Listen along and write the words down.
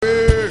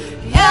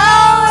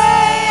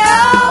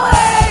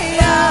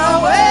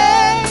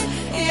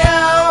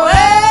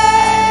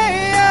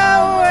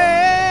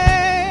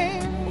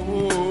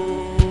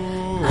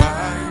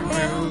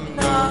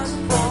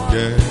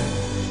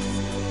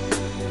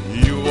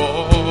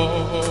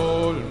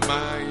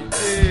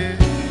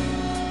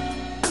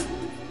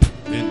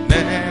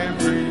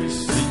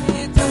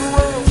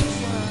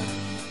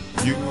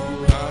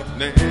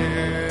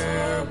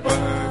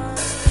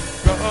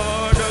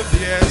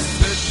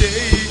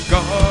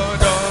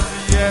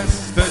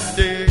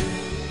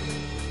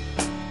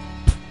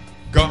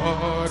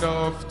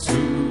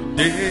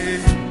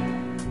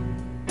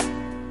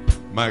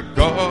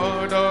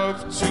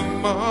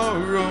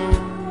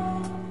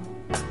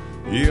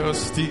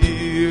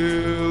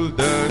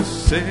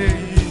say,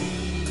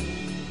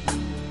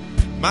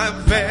 my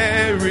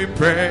very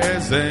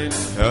present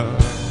help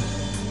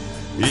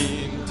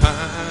in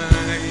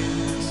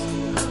times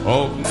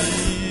of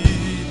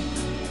need.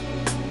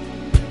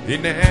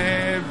 In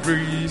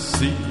every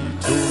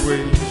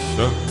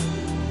situation,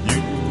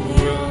 you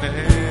will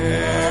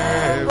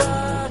never.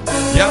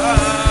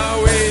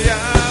 Yahweh,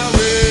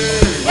 Yahweh.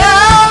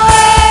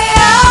 Yahweh,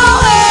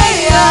 Yahweh,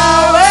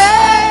 Yahweh,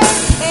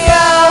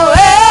 Yahweh,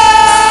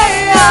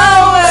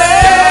 Yahweh.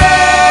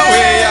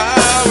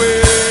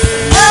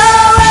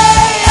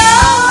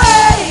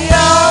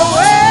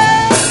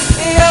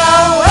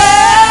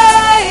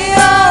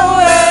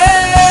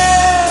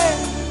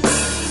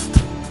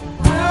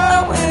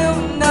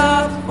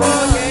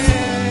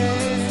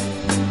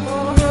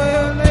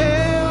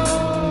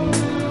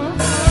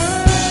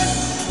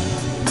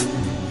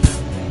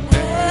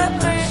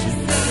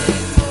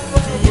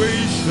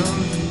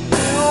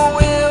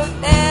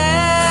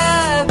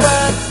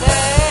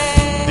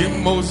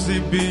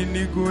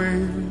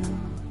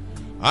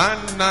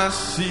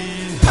 Anasi,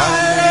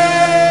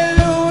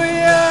 hallelujah.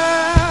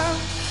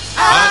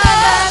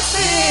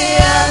 Anasi,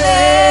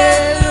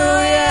 hallelujah.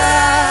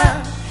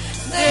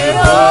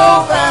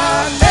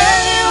 Jehovah,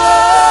 Meliwo,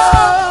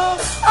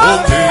 oh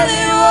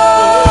Meliwo.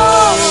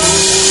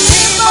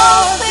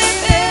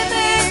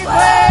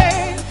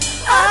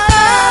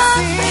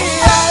 Anasi,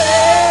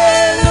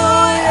 hallelujah.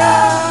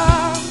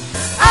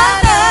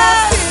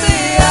 Anasi,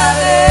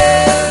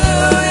 hallelujah.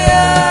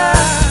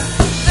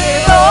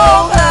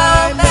 Jehovah.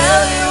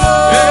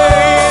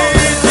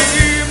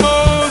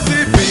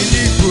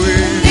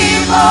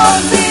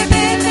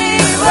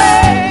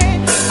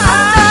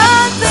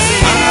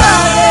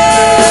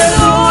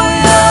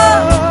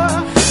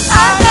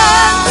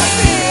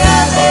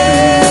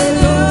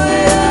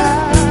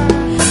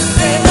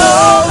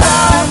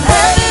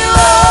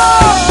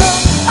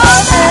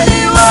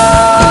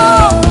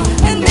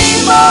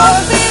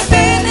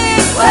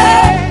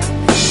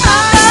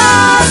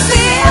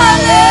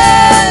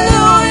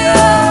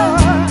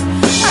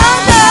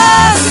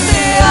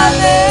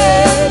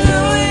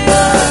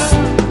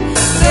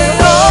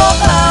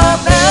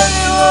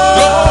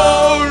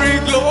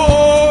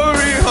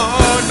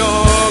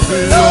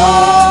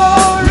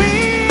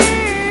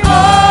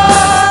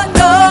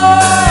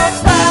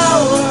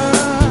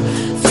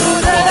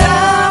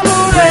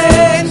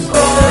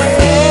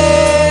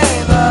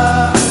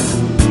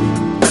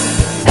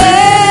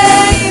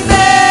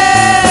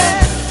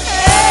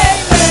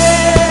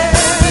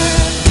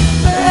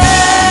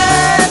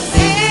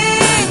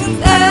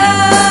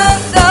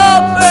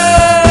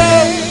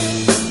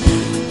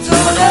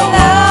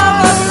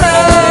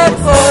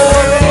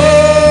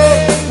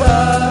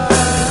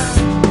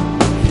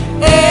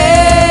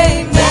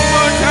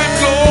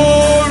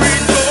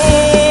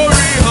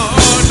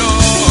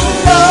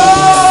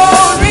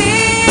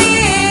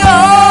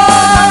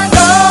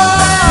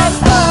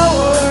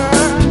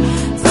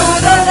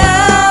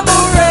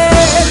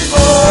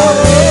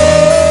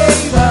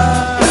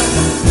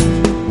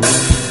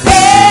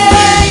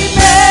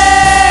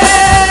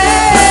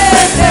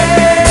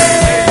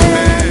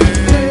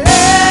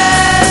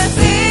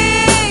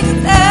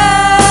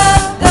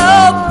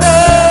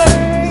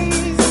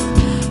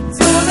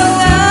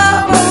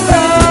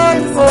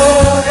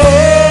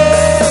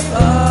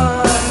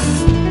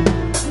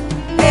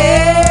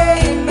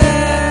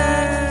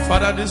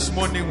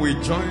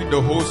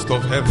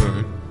 Of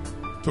heaven,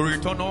 to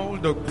return all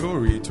the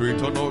glory, to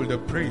return all the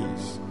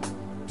praise,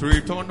 to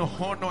return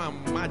honor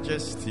and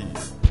majesty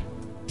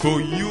to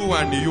you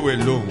and you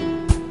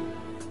alone,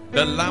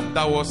 the Lamb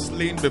that was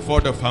slain before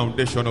the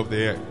foundation of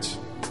the earth,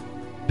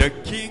 the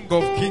King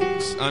of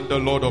kings and the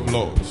Lord of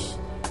lords,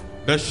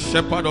 the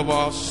shepherd of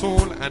our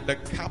soul and the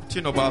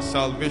captain of our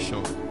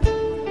salvation,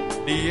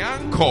 the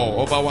anchor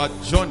of our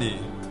journey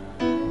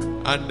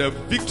and the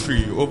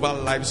victory over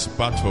life's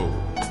battle.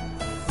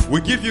 We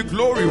give you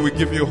glory, we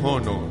give you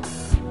honor.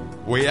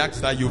 We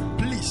ask that you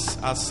please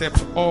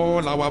accept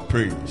all our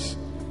praise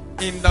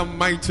in the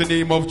mighty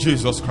name of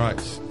Jesus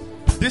Christ.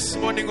 This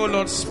morning, O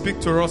Lord, speak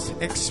to us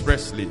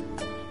expressly.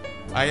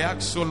 I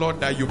ask, O Lord,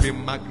 that you be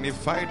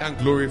magnified and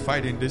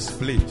glorified in this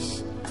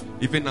place,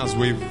 even as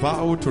we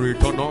vow to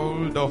return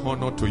all the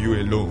honor to you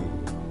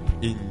alone.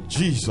 In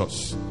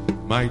Jesus'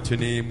 mighty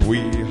name we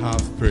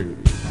have prayed.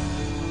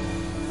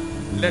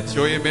 Let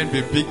your amen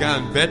be bigger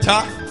and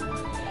better.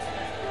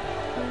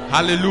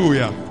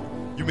 Hallelujah.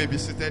 You may be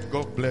seated.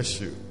 God bless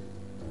you.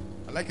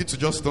 I'd like you to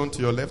just turn to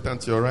your left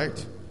and to your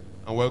right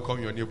and welcome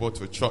your neighbor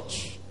to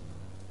church.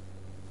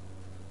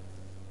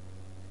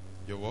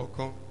 You're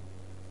welcome.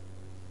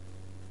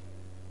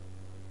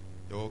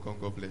 You're welcome.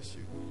 God bless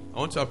you. I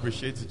want to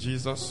appreciate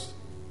Jesus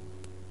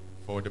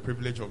for the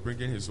privilege of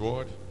bringing his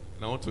word.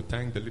 And I want to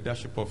thank the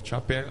leadership of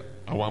Chapel,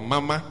 our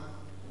mama.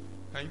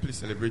 Can you please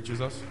celebrate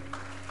Jesus?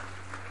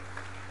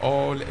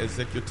 All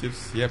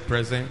executives here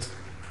present,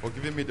 for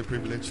giving me the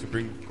privilege to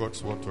bring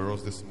God's word to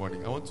us this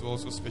morning. I want to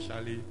also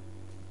specially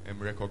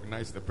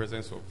recognize the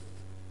presence of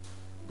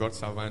God's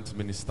servant,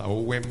 Minister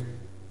Owem,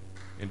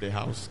 in the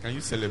house. Can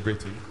you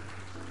celebrate him?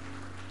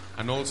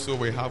 And also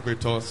we have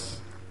with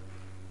us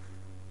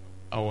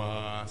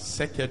our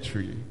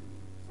secretary,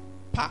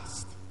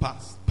 past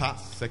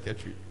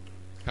secretary.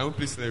 Can we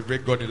please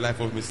celebrate God in the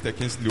life of Mr.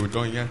 Kingsley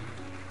Odonya?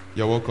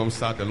 You're welcome,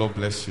 sir. The Lord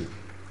bless you.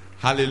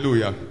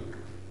 Hallelujah.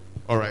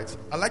 All right.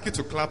 I'd like you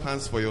to clap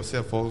hands for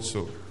yourself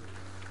also.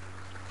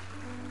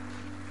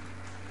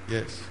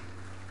 Yes.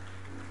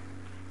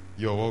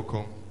 You're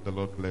welcome. The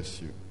Lord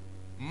bless you.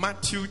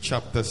 Matthew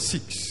chapter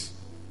 6,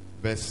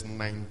 verse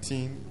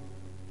 19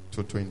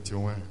 to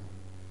 21.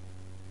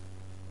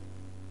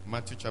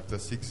 Matthew chapter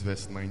 6,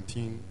 verse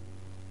 19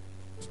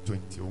 to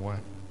 21.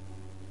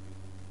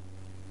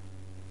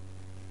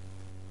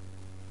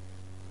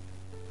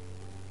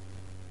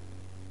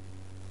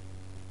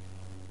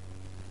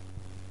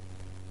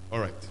 All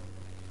right.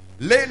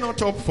 Lay not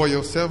up for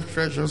yourself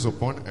treasures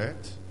upon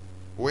earth,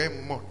 where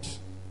moth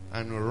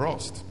and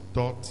rust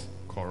doth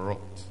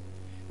corrupt,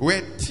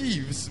 where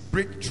thieves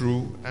break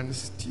through and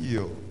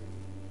steal.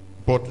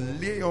 But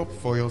lay up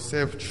for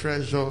yourself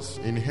treasures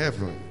in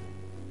heaven,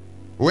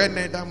 where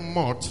neither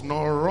moth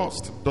nor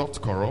rust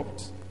doth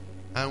corrupt,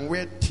 and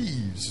where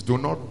thieves do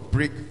not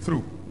break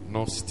through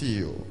nor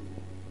steal.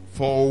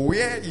 For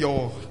where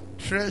your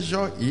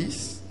treasure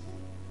is,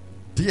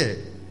 there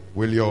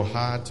will your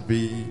heart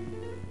be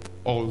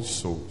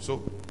also.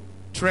 So,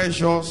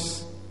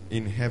 treasures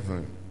in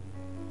heaven.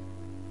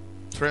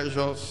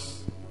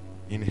 Treasures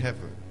in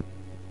heaven.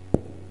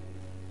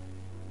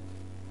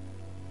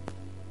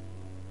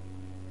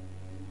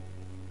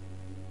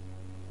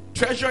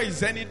 Treasure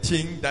is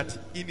anything that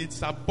in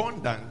its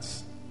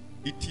abundance,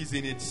 it is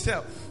in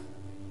itself,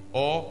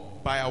 or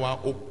by our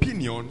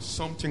opinion,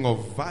 something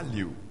of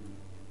value,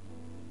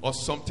 or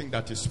something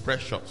that is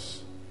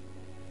precious.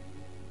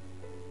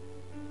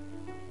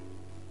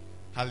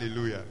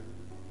 Hallelujah.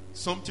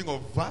 Something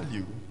of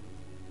value,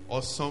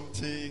 or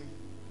something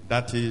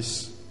that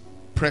is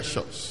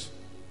precious.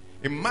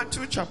 In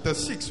Matthew chapter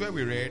 6, where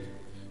we read,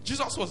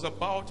 Jesus was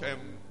about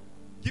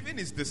giving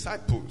his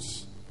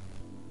disciples,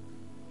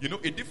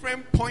 a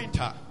different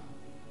pointer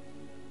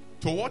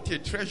to what a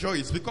treasure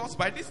is. Because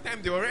by this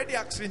time, they were already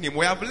asking him,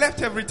 we have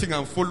left everything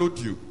and followed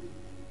you.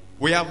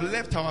 We have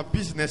left our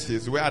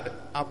businesses. We had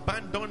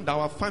abandoned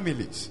our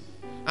families.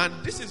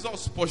 And this is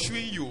us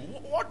pursuing you.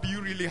 What do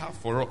you really have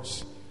for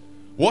us?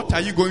 What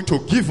are you going to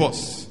give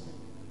us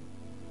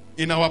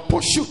in our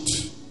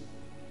pursuit?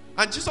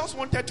 And Jesus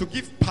wanted to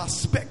give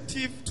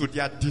perspective to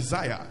their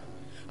desire.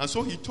 And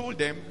so he told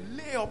them,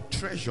 lay up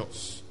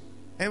treasures.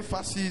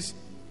 Emphasis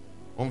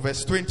on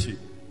verse 20.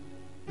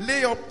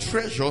 Lay up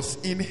treasures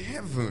in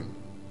heaven.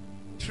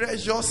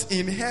 Treasures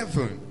in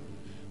heaven.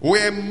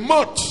 Where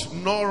moth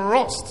nor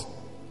rust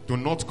do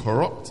not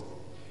corrupt.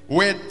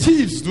 Where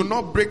thieves do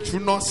not break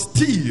through nor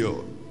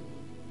steal.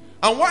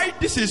 And why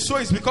this is so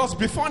is because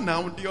before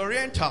now, the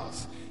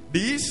Orientals,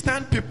 the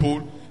Eastern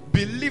people,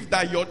 believe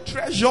that your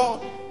treasure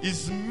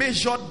is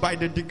measured by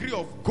the degree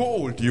of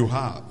gold you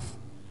have.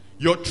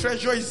 Your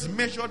treasure is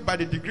measured by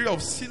the degree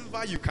of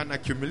silver you can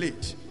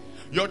accumulate.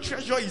 Your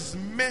treasure is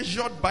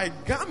measured by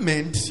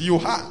garments you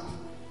have.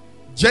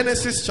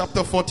 Genesis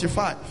chapter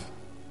 45.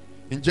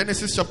 In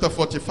Genesis chapter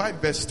 45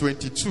 verse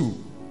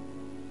 22,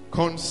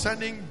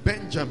 concerning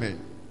Benjamin,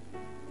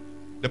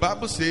 the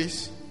Bible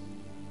says,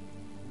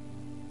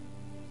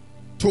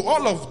 to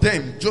all of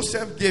them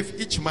Joseph gave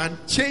each man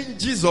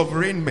changes of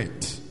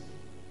raiment.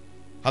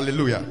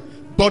 Hallelujah.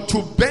 But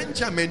to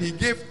Benjamin he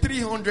gave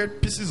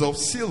 300 pieces of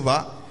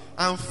silver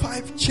and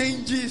 5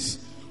 changes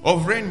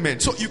of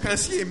raiment. So you can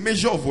see a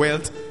measure of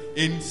wealth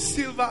in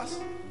silver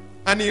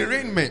and in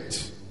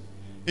raiment.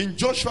 In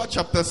Joshua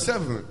chapter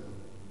 7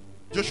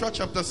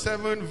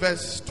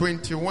 verse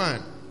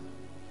 21,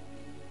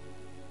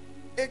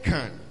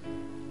 Achan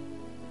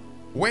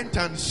went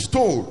and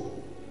stole.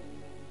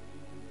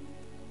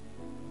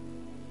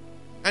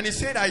 And he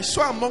said, I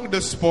saw among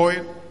the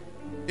spoil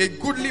a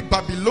goodly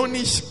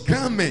Babylonish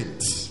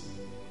garment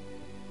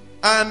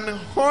and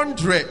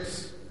 100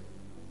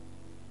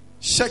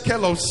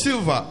 shekel of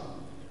silver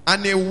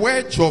and a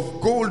wedge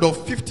of gold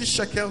of 50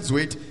 shekels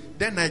weight.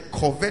 Then I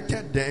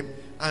coveted them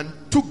and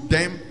took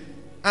them,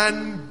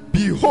 and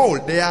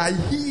behold, they are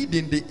hid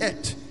in the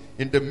earth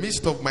in the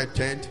midst of my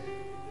tent,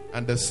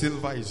 and the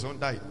silver is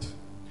under it.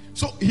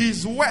 So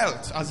his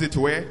wealth, as it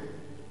were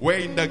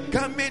in the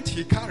garment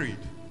he carried.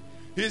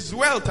 His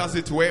wealth, as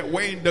it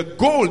were in the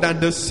gold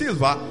and the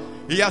silver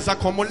he has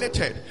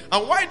accumulated.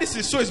 And why this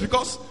is so is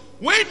because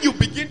when you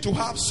begin to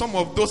have some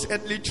of those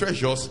earthly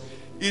treasures,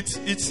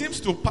 it seems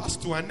to pass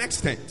to an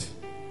extent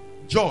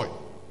joy.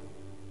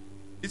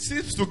 It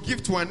seems to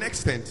give to an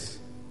extent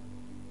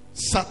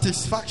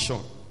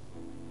satisfaction.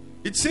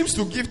 It seems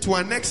to give to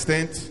an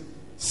extent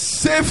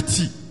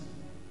safety.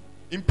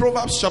 In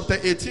Proverbs chapter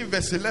 18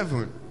 verse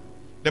 11,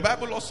 the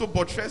Bible also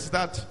portrays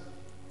that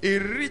a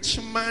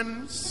rich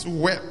man's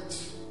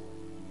wealth,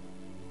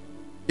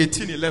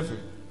 18:11,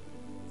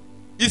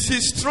 is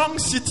his strong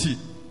city,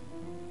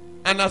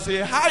 and has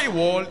a high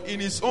wall in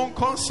his own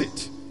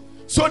conceit.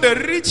 So the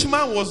rich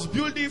man was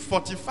building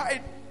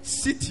fortified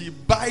city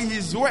by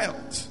his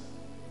wealth.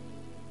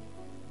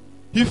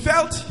 He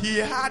felt he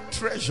had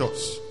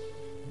treasures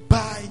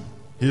by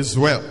his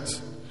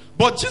wealth.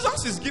 But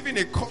Jesus is giving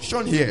a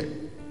caution here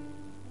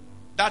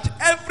that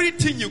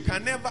everything you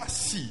can never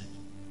see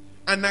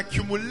and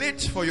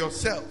accumulate for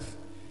yourself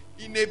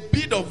in a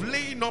bid of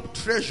laying up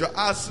treasure,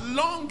 as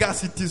long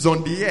as it is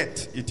on the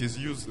earth, it is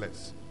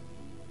useless.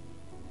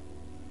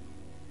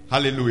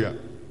 Hallelujah.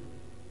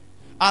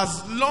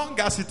 As long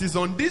as it is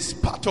on this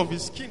part of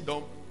his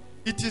kingdom,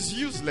 it is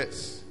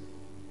useless.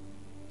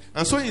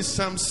 And so in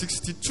Psalm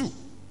 62,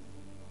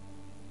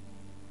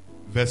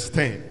 verse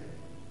 10,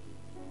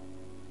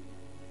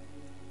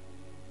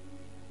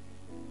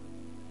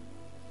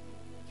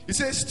 it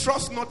says,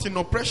 trust not in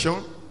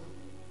oppression,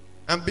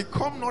 and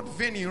become not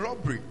vain in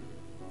robbery.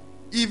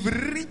 If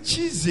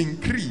riches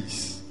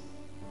increase,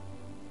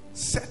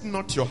 set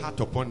not your heart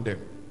upon them.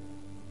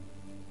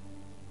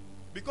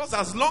 Because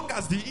as long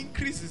as the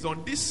increase is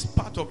on this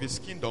part of his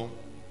kingdom,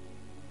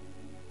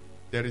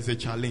 there is a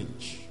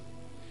challenge.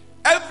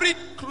 Every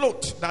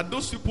cloth that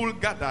those people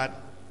gathered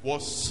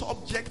was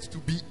subject to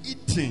be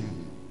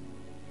eaten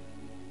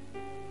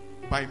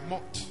by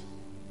moth.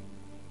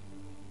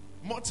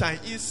 Moths are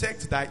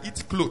insects that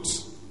eat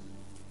clothes.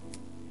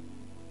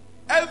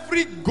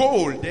 Every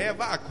gold they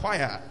ever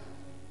acquired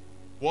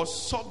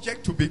was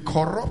subject to be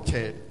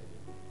corrupted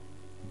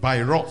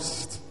by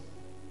rust.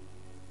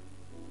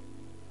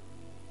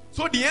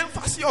 So the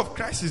emphasis of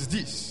Christ is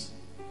this: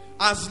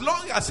 as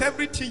long as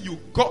everything you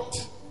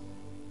got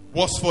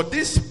was for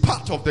this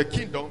part of the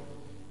kingdom,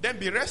 then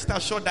be rest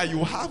assured that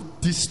you have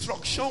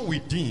destruction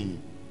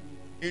within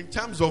in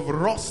terms of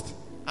rust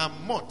and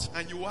moth,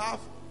 and you have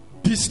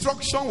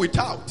destruction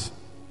without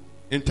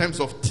in terms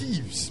of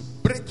thieves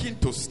breaking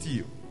to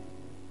steal.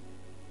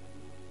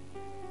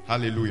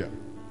 Hallelujah.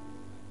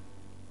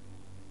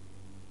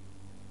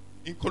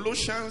 In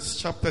Colossians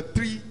chapter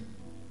 3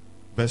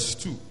 verse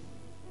 2,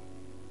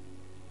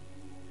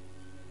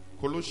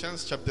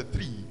 Colossians chapter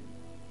 3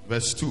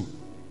 verse 2,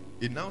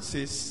 it now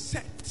says,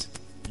 set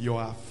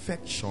your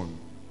affection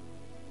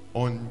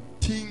on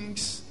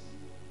things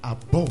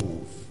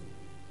above,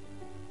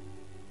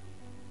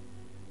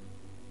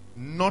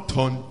 not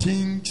on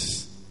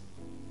things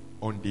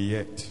on the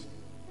earth.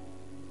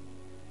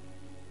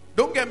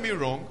 Don't get me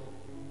wrong.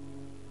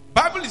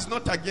 Bible is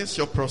not against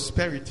your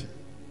prosperity.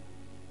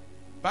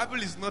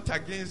 Bible is not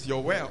against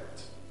your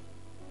wealth.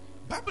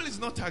 Bible is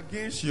not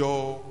against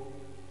your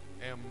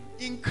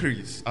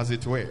increase, as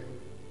it were.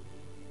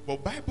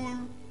 But Bible,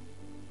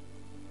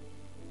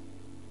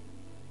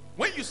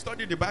 when you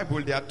study the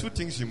Bible, there are two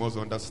things you must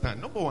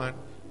understand. Number one,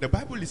 the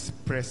Bible is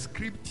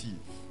prescriptive.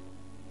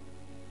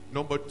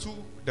 Number two,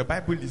 the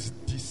Bible is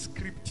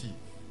descriptive.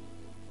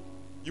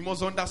 You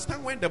must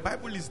understand when the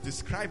Bible is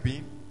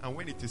describing and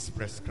when it is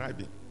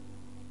prescribing.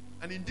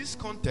 And in this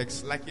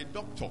context, like a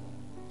doctor,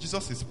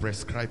 Jesus is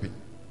prescribing.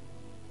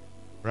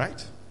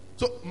 Right?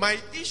 So my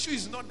issue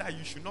is not that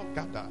you should not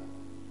gather.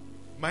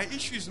 My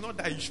issue is not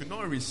that you should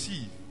not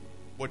receive.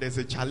 But there's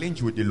a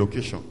challenge with the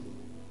location.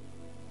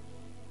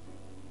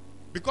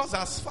 Because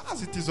as far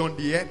as it is on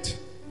the earth,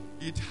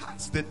 it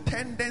has the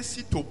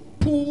tendency to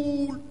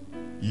pull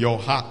your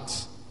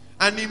heart.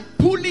 And in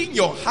pulling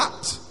your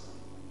heart,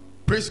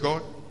 praise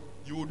God,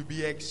 you would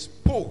be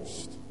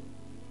exposed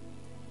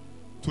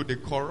to the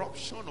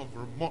corruption of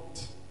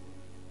moth,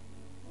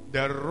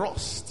 the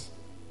rust,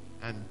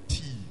 and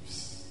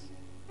thieves.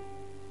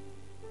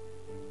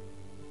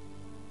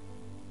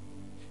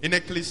 In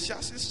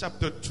Ecclesiastes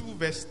chapter 2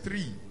 verse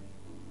 3,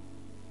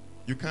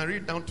 you can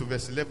read down to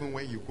verse 11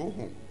 when you go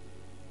home.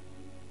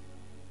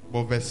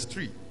 But verse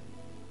 3,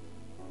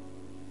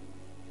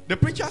 the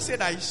preacher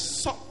said, I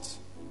sought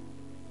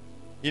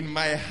in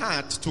my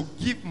heart to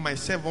give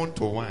myself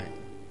unto wine,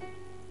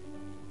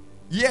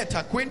 yet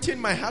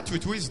acquainting my heart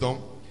with wisdom,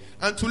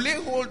 and to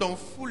lay hold on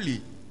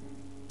fully,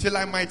 till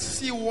I might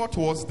see what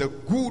was the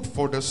good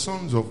for the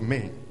sons of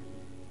men,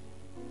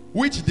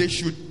 which they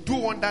should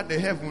do under the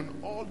heaven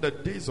all the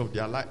days of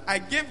their life. I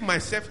gave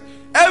myself,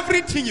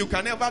 everything you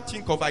can ever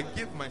think of, I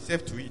gave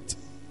myself to it.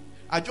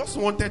 I just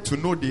wanted to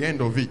know the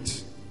end of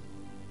it.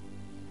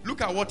 Look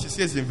at what he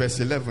says in verse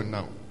 11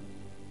 now.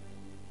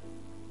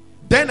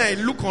 Then I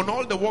look on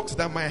all the works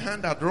that my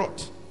hand had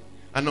wrought,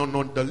 and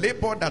on the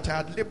labor that I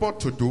had labored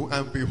to do,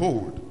 and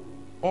behold,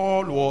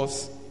 all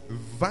was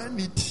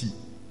vanity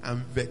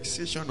and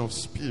vexation of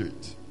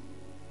spirit,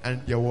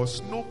 and there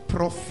was no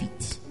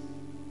profit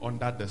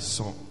under the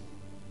sun.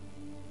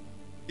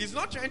 He's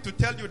not trying to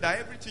tell you that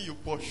everything you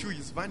pursue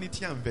is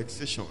vanity and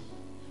vexation,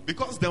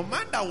 because the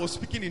man that was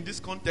speaking in this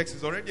context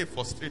is already a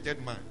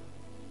frustrated man.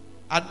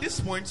 At this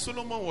point,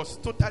 Solomon was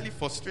totally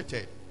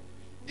frustrated.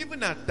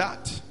 Even at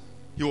that,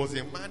 he was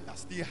a man that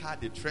still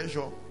had a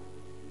treasure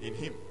in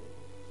him.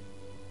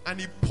 And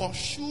he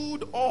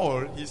pursued all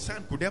his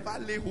hand could ever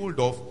lay hold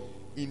of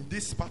in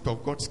this part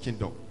of God's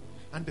kingdom.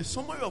 And the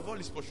summary of all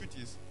his pursuit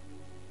is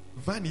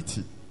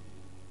vanity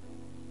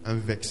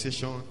and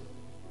vexation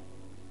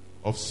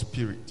of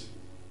spirit.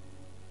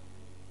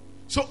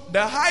 So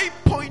the high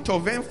point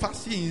of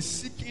emphasis in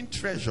seeking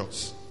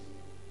treasures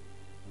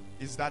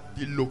is that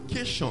the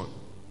location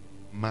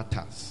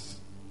matters.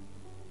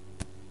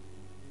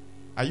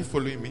 Are you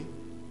following me?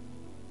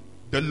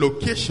 The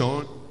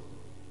location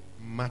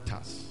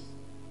matters.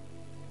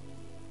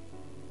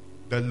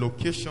 The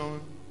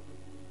location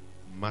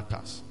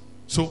matters.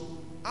 So,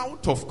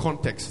 out of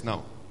context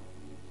now,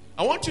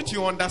 I want you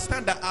to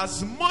understand that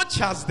as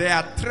much as there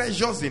are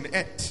treasures in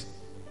earth,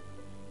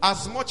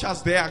 as much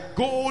as there are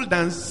gold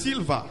and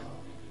silver,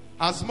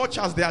 as much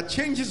as there are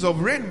changes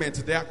of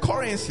raiment, there are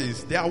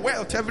currencies, there are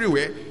wealth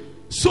everywhere,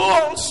 so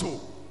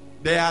also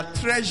there are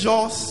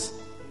treasures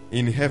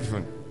in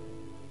heaven.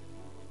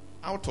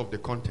 Out of the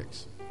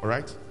context, all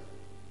right?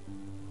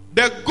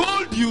 The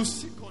gold you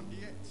seek on the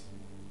earth,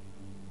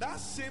 that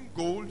same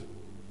gold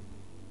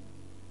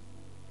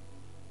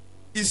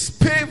is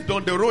paved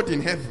on the road in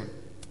heaven.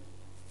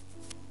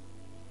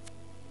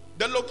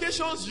 The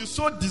locations you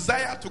so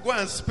desire to go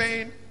and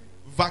spend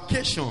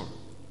vacation,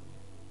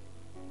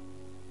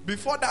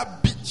 before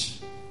that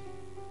beach,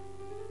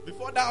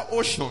 before that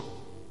ocean,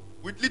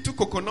 with little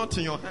coconut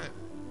in your hand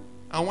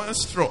and one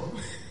straw,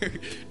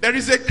 there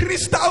is a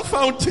crystal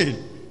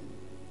fountain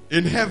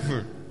in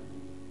heaven.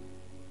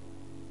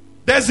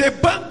 There's a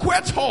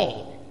banquet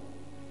hall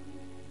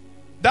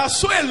that's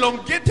so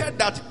elongated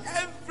that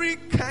every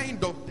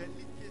kind of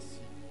delicacy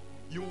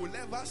you will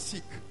ever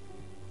seek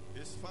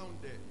is found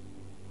there.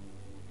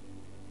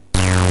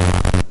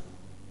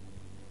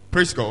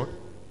 Praise God.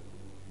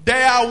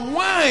 There are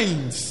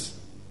wines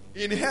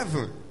in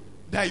heaven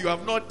that you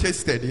have not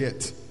tasted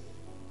yet.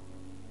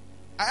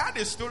 I had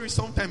a story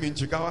sometime in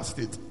Jigawa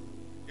State,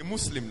 a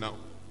Muslim now.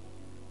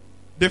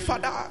 The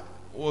father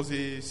was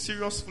a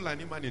serious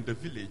Fulani man in the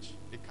village,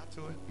 a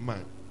cattle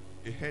man,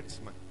 a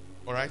herdsman,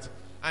 all right?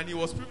 And he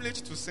was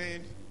privileged to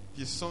send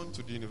his son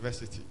to the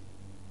university.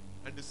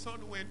 And the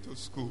son went to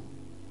school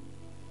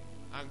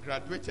and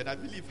graduated, I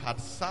believe had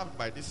served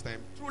by this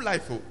time, through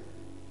life,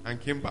 and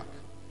came back.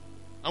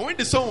 And when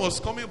the son was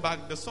coming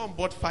back, the son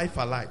bought 5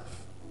 alive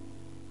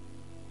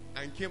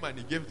and came and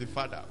he gave the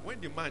father. When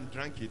the man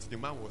drank it, the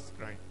man was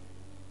crying.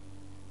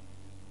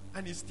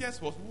 And his tears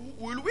was,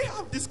 will we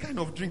have this kind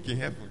of drink in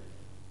heaven?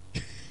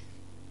 He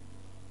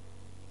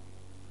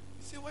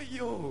said, well,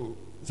 yo,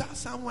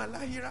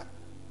 Lahira,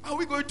 are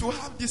we going to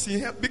have this in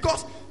heaven?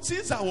 Because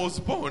since I was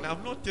born,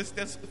 I've not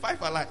tasted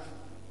 5 alive.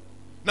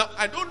 Now,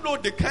 I don't know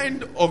the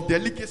kind of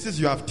delicacies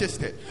you have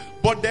tasted,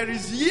 but there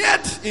is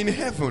yet in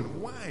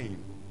heaven wine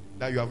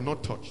that you have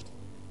not touched.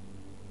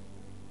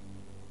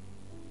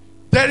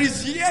 There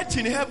is yet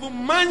in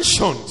heaven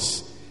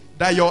mansions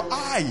that your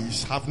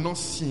eyes have not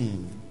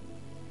seen.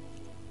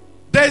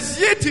 There's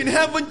yet in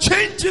heaven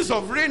changes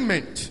of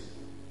raiment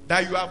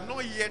that you have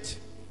not yet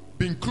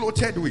been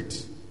clothed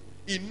with.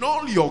 In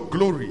all your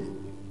glory,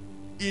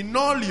 in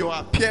all your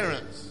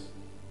appearance,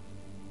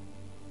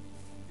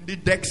 the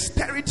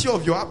dexterity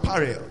of your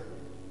apparel,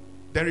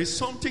 there is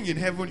something in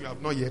heaven you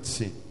have not yet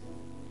seen.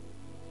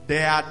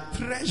 There are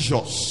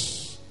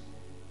treasures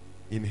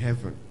in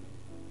heaven.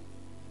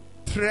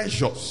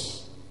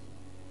 Treasures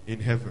in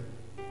heaven.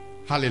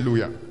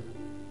 Hallelujah.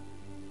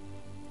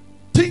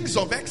 Things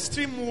of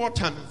extreme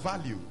worth and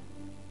value,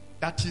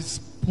 that is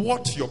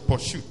what your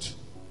pursuit.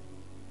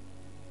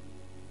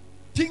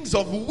 Things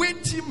of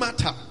weighty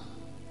matter,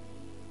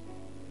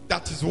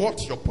 that is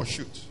what your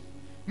pursuit.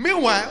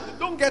 Meanwhile,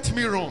 don't get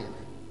me wrong,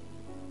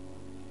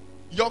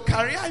 your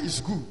career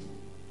is good,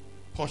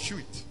 pursue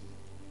it.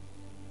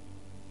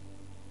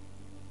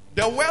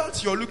 The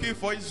wealth you're looking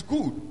for is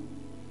good,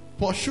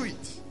 pursue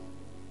it.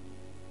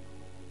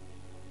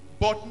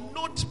 But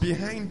not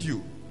behind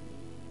you.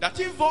 That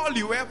if all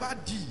you ever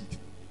did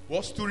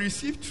was to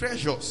receive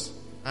treasures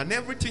and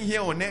everything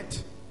here on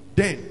earth,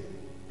 then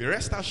be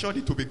rest assured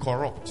it will be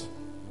corrupt.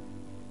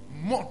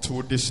 Moth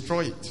will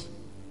destroy it.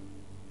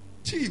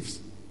 Thieves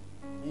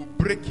will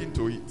break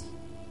into it.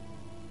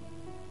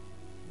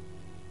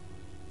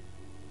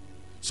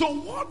 So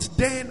what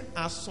then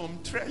are some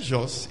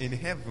treasures in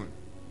heaven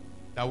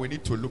that we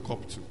need to look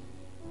up to?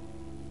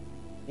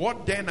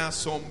 What then are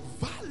some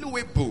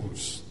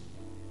valuables?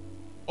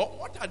 Or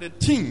what are the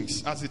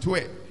things, as it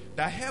were,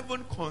 that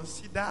heaven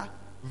consider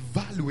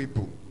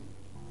valuable?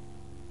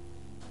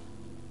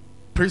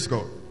 Praise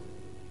God.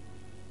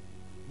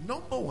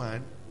 Number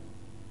one,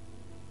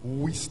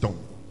 wisdom.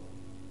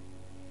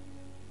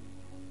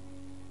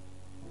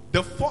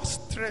 The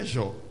first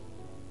treasure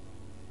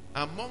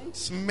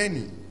amongst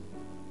many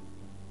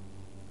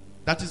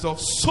that is of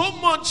so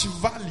much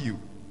value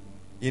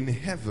in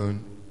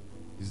heaven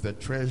is the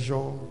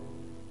treasure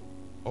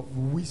of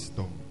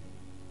wisdom.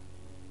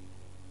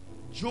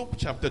 Job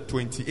chapter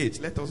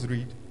 28. Let us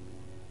read.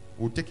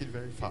 We'll take it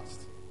very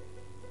fast.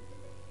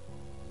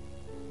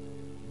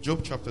 Job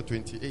chapter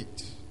 28.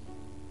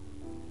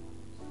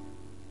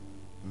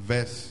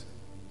 Verse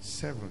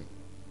 7.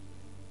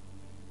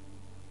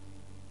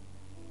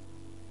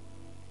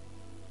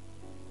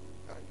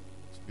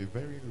 It'll be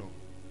very long.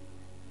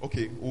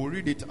 Okay, we'll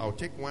read it. I'll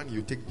take one,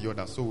 you take the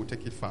other. So we'll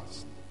take it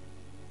fast.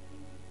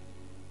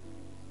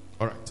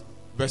 Alright.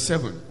 Verse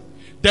 7.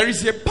 There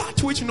is a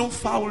path which no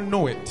fowl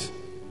knoweth,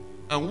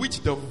 and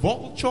which the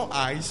vulture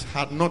eyes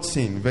had not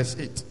seen. Verse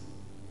 8.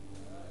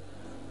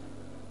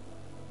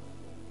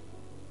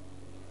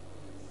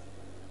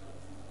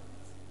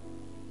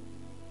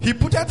 He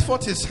putteth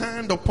forth his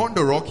hand upon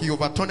the rock, he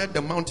overturned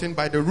the mountain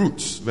by the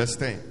roots. Verse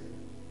 10.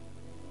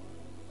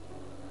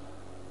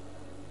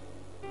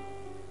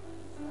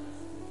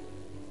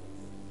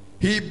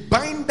 He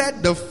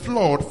bindeth the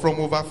flood from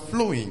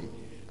overflowing,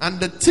 and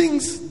the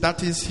things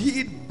that is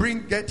hid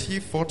bringeth he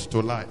forth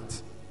to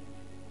light.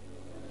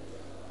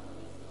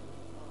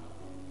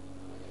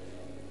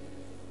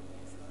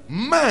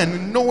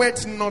 Man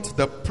knoweth not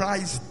the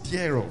price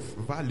thereof,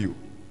 value.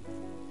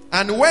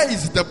 And where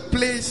is the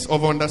place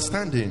of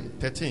understanding?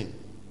 13.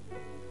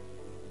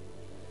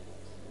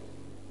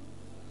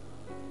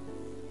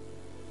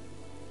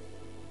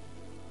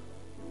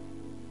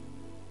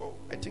 Oh,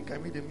 I think I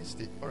made a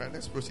mistake. All right,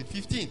 let's proceed.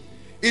 15.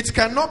 It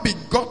cannot be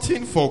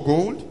gotten for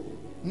gold,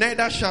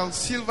 neither shall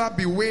silver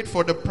be weighed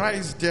for the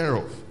price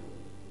thereof.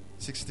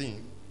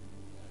 16.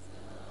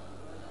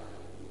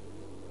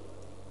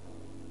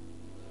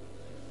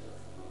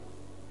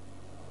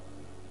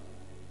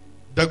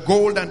 The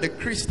gold and the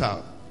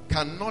crystal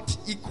cannot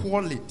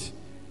equal it,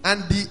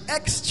 and the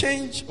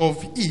exchange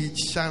of each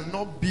shall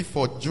not be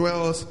for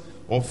jewels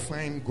of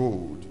fine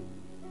gold.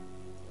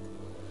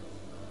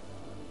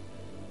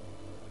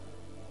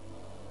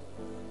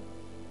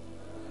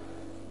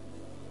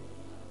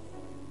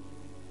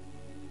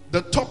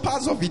 The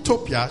topaz of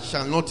Ethiopia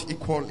shall not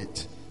equal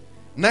it,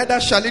 neither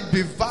shall it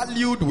be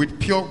valued with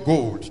pure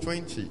gold.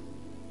 20.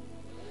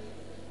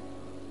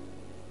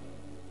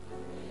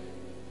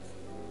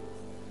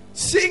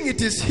 Seeing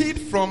it is hid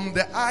from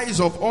the eyes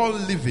of all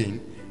living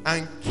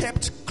and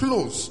kept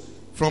close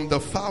from the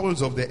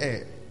fowls of the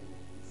air.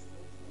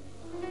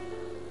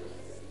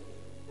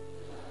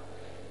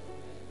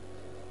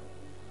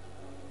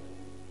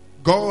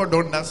 God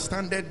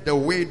understandeth the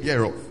way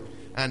thereof,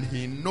 and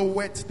he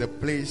knoweth the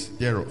place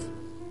thereof.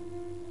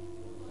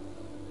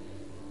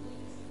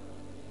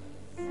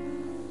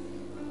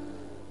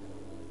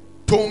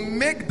 To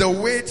make the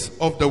weight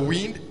of the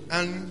wind,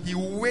 and he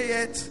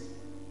weigheth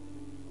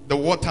the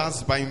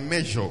waters by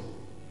measure.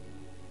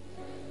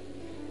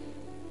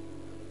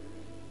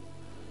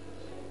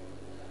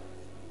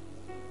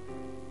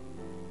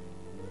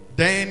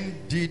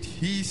 Then did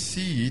he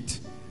see it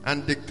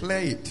and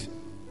declare it.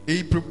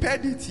 He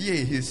prepared it,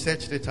 yea, he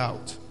searched it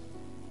out.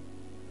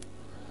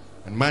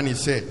 And man, he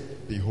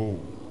said,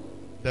 behold,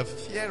 the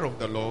fear of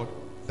the Lord,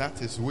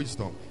 that is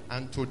wisdom,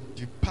 and to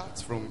depart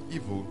from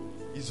evil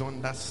is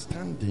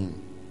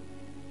understanding.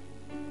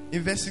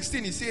 In verse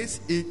 16, he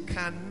says, it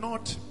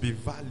cannot be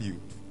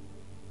valued.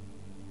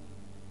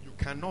 You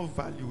cannot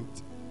value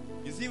it.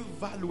 It's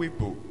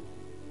invaluable.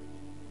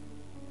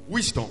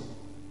 Wisdom.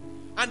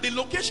 And the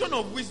location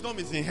of wisdom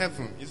is in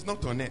heaven. It's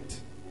not on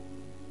earth.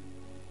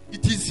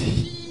 It is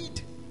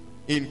hid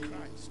in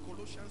Christ.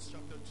 Colossians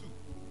chapter 2.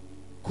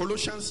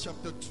 Colossians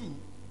chapter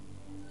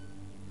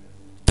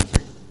 2.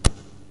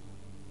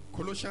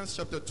 Colossians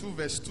chapter 2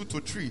 verse 2 to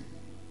 3.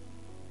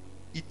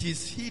 It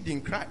is hid in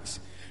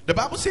Christ. The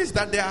Bible says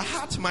that their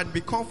heart might be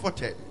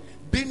comforted,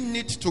 being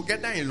knit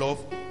together in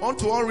love,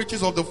 unto all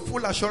riches of the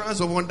full assurance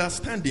of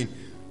understanding,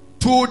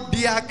 to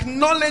the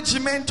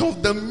acknowledgement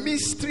of the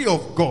mystery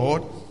of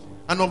God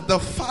and of the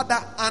Father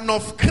and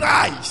of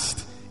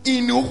Christ,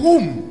 in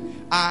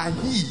whom are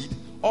hid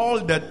all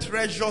the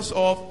treasures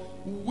of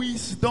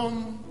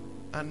wisdom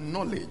and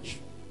knowledge.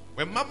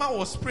 When Mama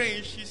was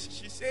praying, she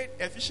said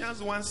Ephesians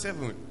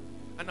 1:7.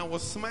 And I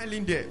was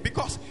smiling there.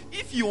 Because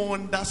if you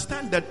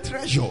understand the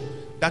treasure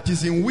that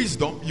is in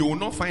wisdom, you will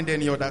not find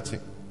any other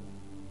thing.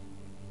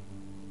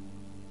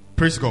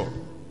 Praise God.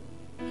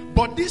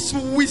 But this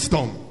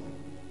wisdom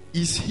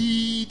is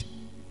hid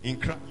in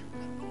Christ. You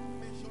cannot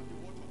measure the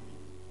worth of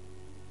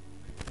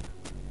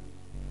it.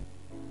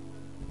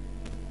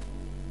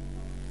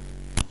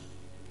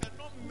 You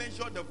cannot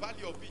measure the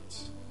value of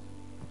it.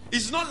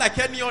 It's not like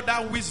any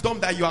other wisdom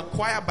that you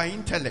acquire by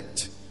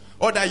intellect,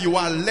 or that you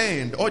are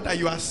learned, or that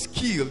you are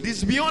skilled.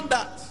 It's beyond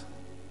that.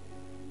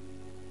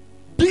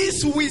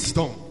 This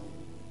wisdom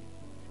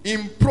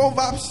in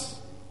Proverbs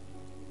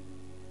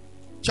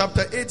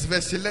chapter 8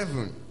 verse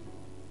 11.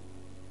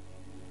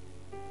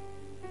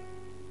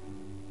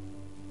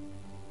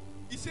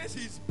 It says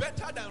he's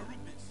better than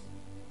rubies.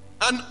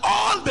 And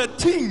all the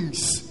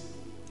things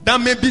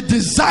that may be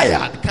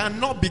desired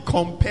cannot be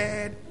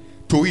compared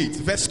to it.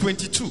 Verse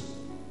 22.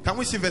 Can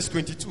we see verse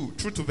 22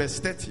 through to verse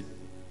 30?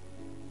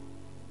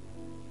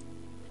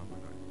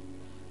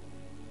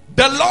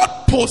 The Lord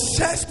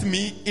possessed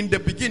me in the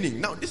beginning.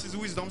 Now, this is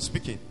wisdom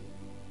speaking.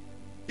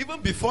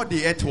 Even before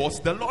the earth was,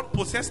 the Lord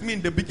possessed me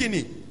in the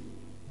beginning.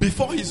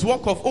 Before his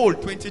work of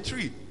old,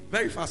 23.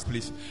 Very fast,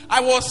 please.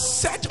 I was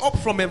set up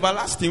from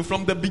everlasting,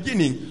 from the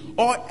beginning,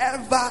 or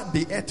ever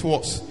the earth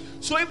was.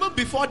 So even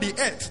before the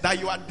earth that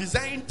you are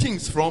designing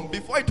things from,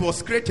 before it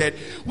was created,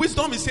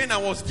 wisdom is saying I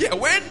was there.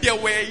 When there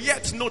were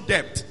yet no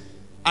depth,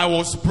 I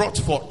was brought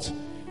forth.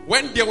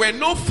 When there were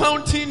no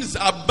fountains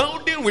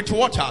abounding with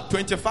water,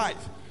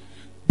 25.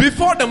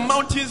 Before the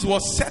mountains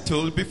was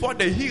settled, before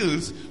the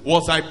hills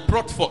was I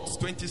brought forth,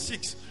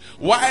 26.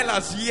 While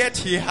as yet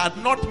he had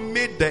not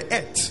made the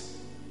earth,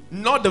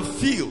 nor the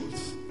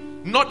fields,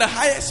 not the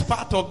highest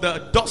part of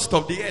the dust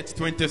of the earth.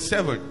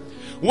 27.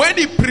 When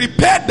he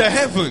prepared the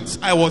heavens,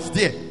 I was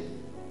there.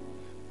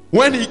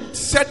 When he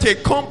set a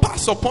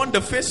compass upon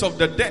the face of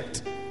the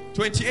depth.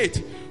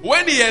 28.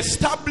 When he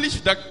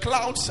established the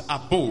clouds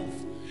above.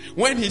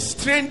 When he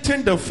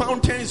strengthened the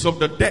fountains of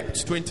the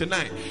depths.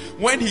 29.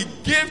 When he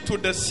gave to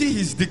the sea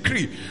his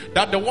decree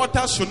that the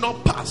waters should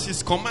not pass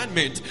his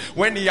commandment.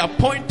 When he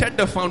appointed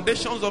the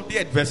foundations of the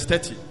earth. Verse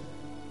 30.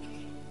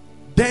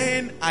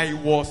 Then I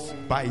was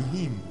by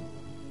him,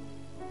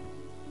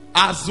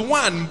 as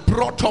one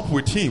brought up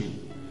with him.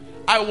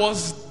 I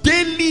was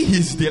daily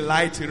his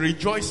delight,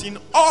 rejoicing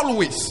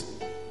always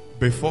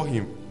before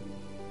him.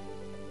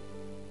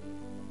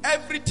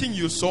 Everything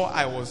you saw,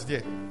 I was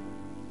there.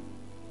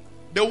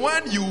 The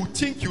one you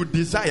think you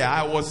desire,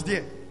 I was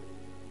there.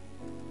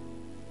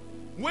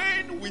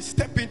 When we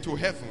step into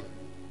heaven,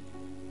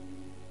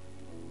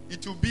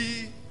 it will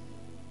be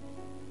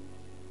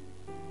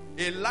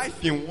a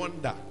life in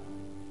wonder.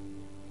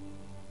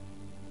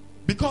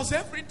 Because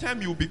every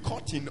time you'll be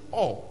caught in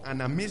awe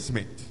and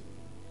amazement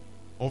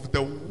of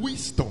the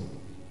wisdom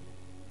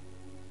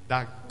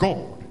that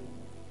God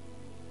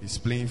is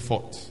playing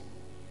forth.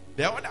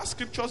 There are other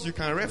scriptures you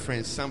can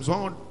reference. Psalms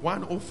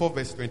 104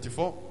 verse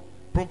 24.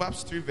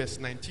 Proverbs 3 verse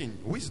 19.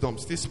 Wisdom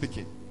still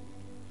speaking.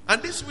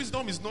 And this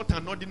wisdom is not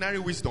an ordinary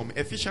wisdom.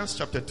 Ephesians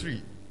chapter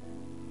 3.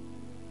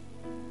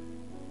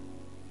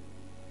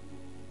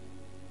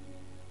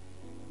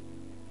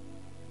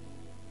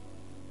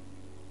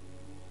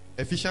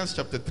 Ephesians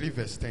chapter 3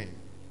 verse 10.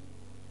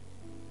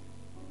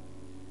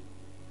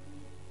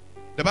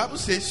 The Bible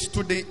says,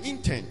 to the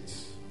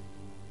intent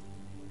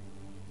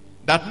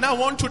that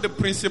now unto the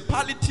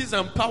principalities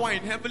and power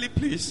in heavenly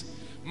place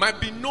might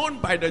be known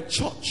by the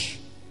church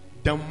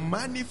the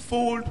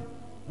manifold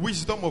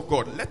wisdom of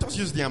God. Let us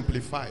use the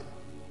Amplified.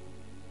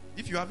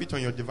 If you have it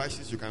on your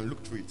devices, you can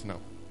look through it now.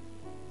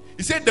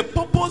 He said the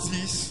purpose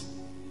is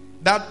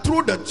that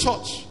through the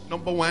church,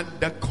 number one,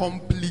 the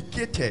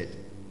complicated.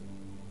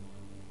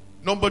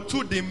 Number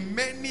two, the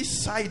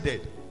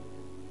many-sided.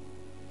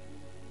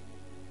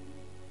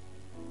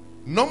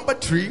 Number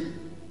three,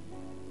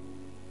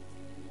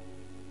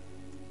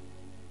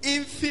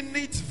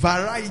 infinite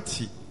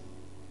variety.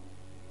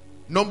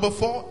 Number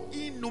four,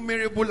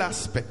 innumerable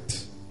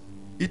aspect.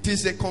 It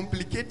is a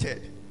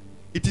complicated.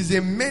 It is a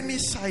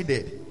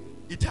many-sided.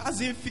 It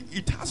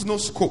has no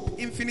scope.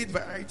 Infinite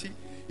variety.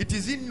 It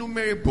is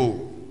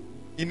innumerable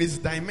in its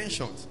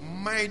dimensions.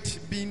 Might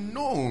be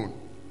known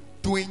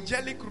to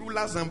angelic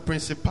rulers and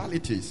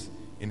principalities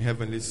in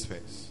heavenly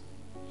spheres.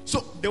 So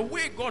the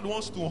way God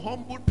wants to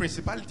humble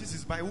principalities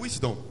is by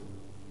wisdom.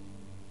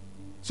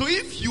 So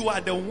if you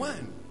are the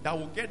one that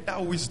will get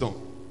that wisdom,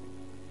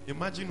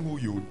 imagine who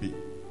you would be.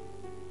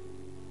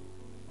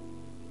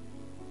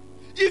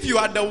 If you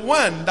are the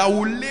one that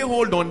will lay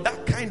hold on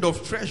that kind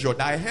of treasure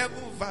that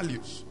heaven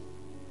values,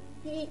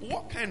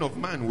 what kind of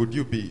man would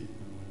you be?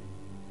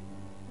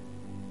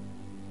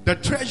 The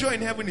treasure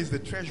in heaven is the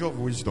treasure of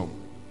wisdom.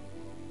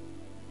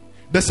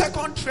 The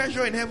second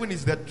treasure in heaven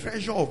is the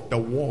treasure of the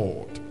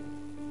word.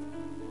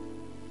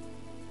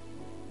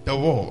 The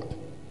word.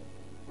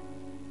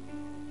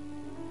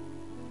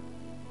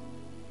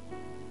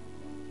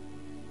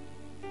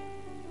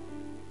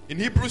 In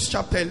Hebrews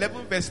chapter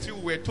 11 verse 3,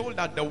 we were told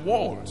that the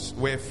walls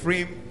were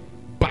framed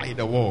by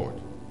the word.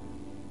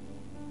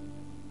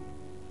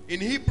 In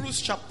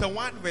Hebrews chapter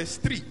 1 verse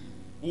 3,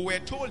 we were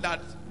told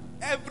that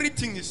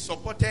everything is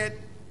supported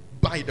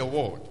by the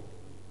word.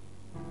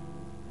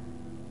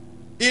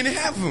 In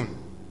heaven,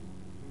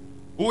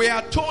 we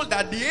are told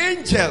that the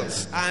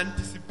angels are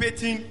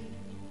anticipating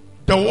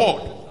the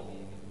word.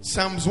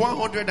 Psalms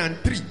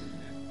 103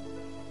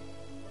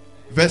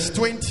 verse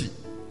 20.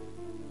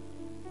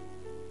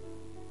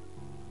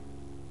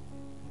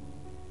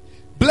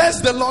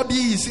 Bless the Lord,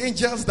 ye his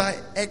angels that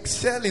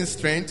excel in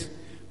strength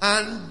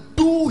and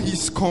do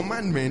his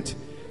commandment,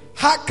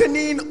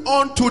 hearkening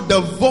unto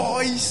the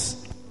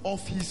voice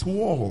of his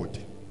word.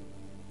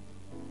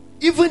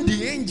 Even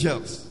the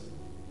angels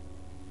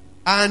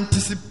are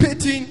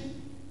anticipating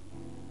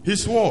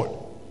his word.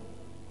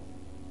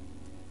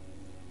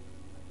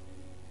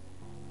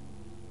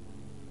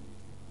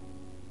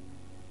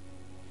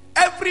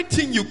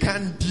 Everything you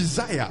can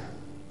desire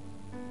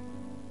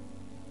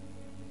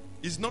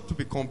is not to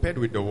be compared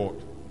with the word.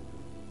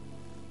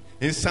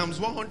 In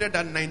Psalms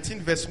 119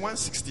 verse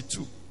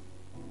 162,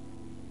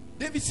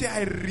 David said,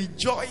 I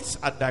rejoice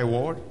at thy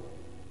word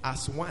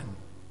as one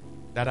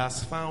that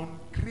has found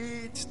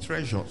great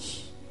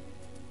treasures.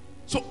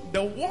 So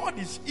the word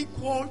is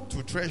equal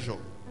to treasure.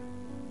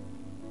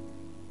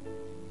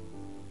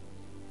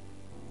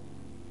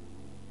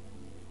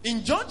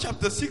 In John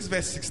chapter 6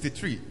 verse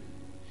 63,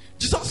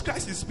 Jesus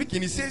Christ is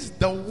speaking. He says,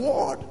 the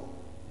word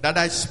that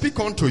I speak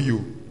unto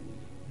you,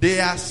 they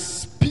are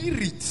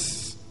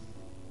spirits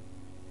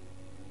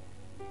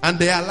and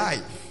they are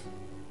life.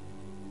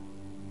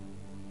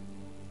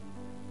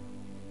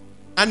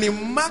 And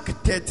in Mark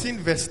 13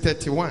 verse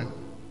 31,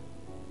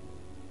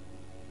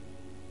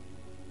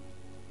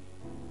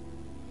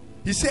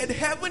 he said,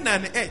 heaven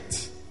and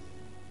earth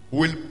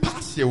will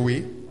pass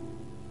away,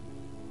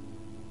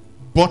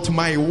 but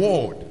my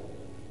word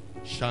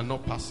shall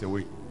not pass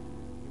away.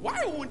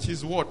 Why won't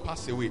his word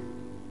pass away?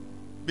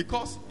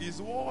 Because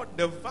his word,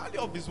 the value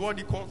of his word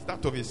equals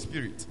that of his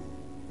spirit.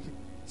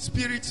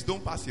 Spirits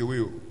don't pass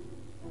away.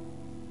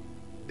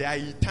 They are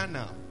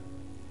eternal.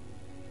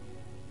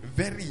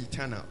 Very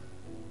eternal.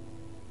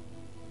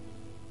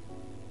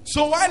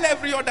 So while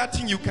every other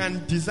thing you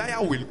can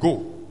desire will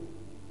go,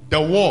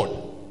 the word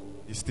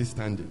is still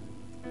standing.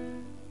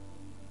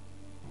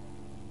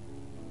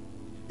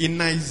 In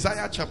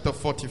Isaiah chapter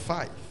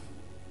 45,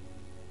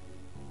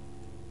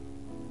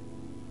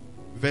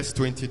 verse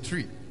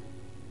 23,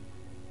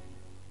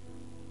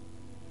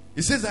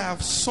 it says, I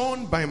have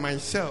sworn by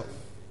myself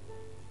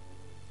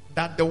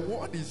that the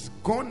word is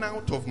gone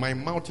out of my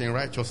mouth in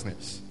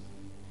righteousness.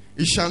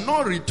 It shall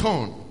not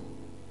return,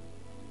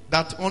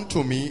 that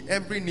unto me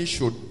every knee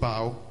should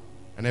bow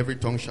and every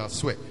tongue shall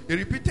swear. He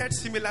repeated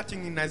similar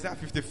thing in Isaiah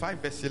 55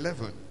 verse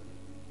 11.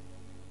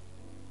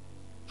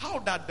 How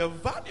that the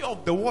value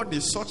of the word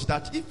is such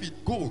that if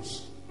it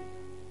goes,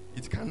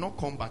 it cannot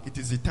come back. It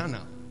is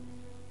eternal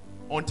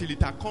until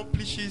it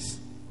accomplishes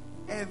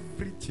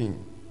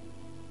everything.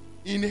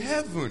 In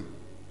heaven,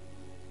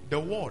 the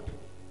word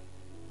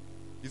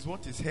is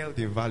what is held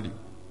in value.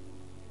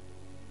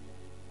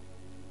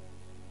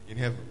 In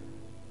heaven.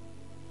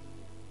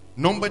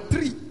 Number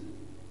 3,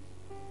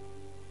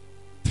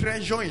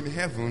 treasure in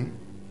heaven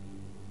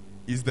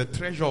is the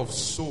treasure of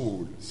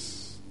souls.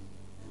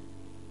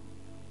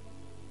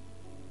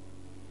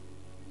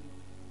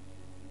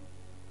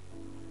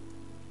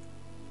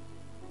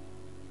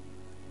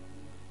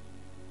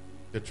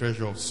 The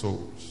treasure of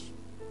souls.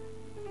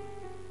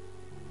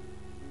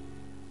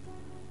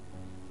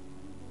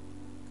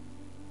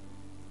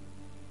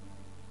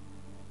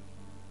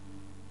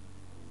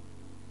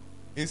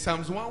 In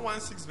Psalms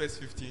 116 verse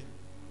 15,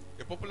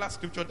 a popular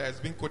scripture that has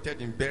been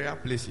quoted in burial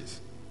places,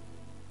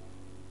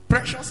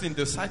 precious in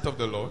the sight of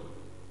the Lord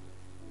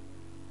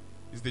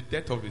is the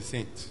death of the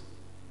saint.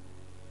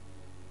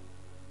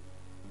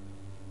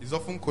 Is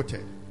often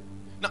quoted.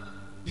 Now,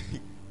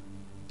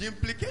 the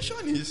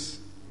implication is,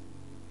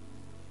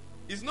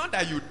 it's not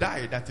that you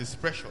die that is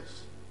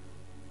precious.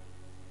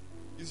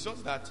 It's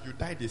just that you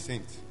died a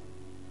saint.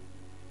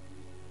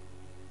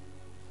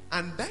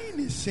 And dying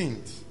a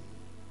saint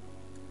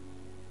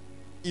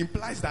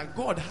implies that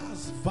God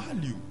has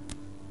value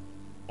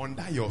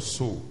under your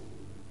soul.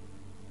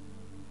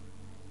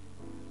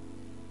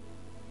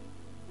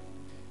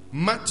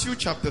 Matthew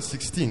chapter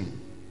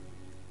 16.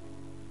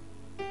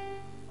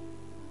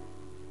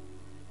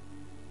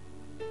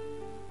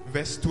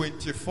 Verse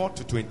 24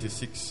 to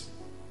 26.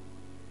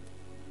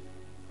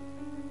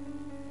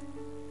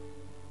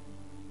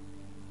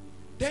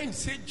 Then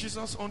said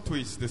Jesus unto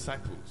his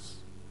disciples,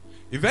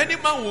 if any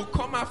man will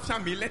come after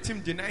me, let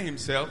him deny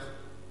himself,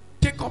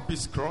 take up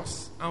his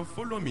cross and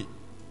follow me.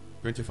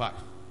 25.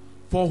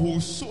 For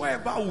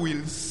whosoever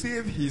will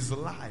save his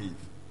life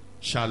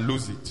shall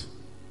lose it.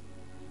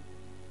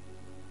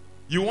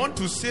 You want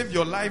to save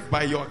your life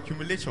by your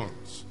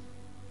accumulations,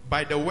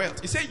 by the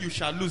wealth. He said you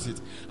shall lose it.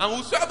 And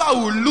whosoever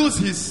will lose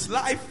his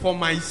life for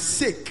my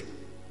sake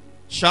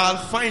shall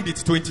find it.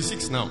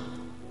 26 now.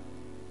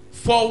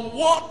 For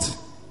what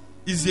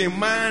is a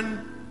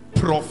man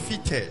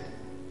profited?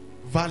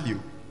 Value.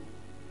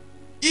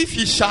 If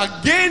he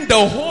shall gain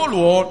the whole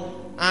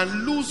world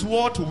and lose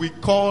what we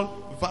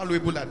call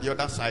valuable at the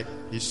other side,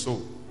 his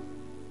soul.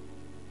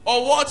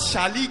 Or what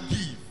shall he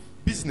give?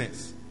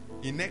 Business.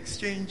 In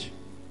exchange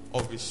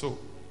of his soul.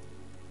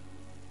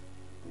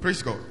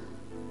 Praise God.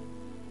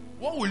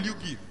 What will you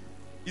give?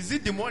 Is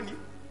it the money?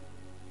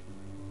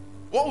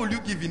 What will you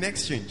give in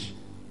exchange?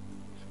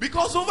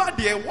 Because over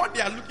there, what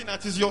they are looking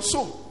at is your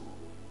soul.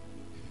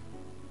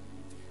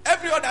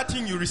 Every other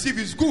thing you receive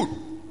is good,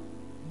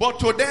 but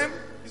to them,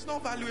 it's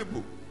not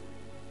valuable.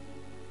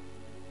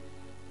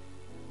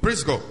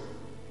 Praise God.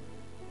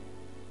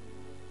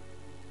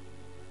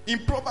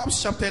 In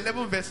Proverbs chapter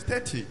 11 verse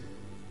 30,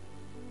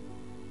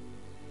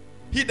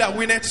 he that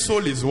winneth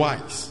soul is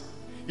wise.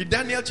 In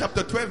Daniel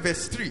chapter 12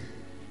 verse 3,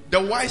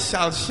 the wise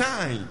shall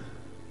shine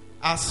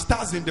as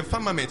stars in the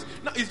firmament.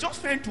 Now it's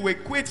just trying to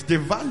equate the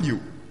value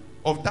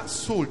of that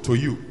soul to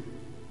you.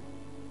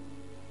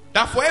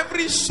 That for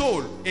every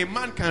soul a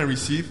man can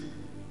receive,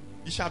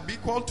 it shall be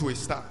equal to a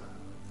star.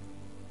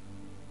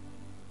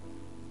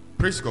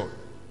 Praise God.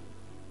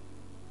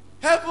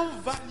 Heaven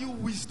value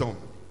wisdom.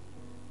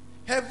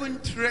 Heaven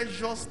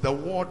treasures the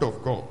word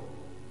of God.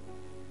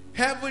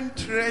 Heaven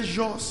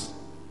treasures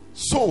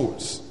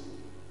souls.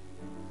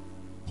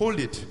 Hold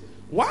it.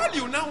 While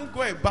you now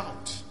go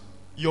about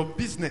your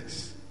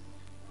business,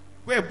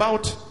 go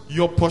about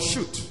your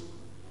pursuit,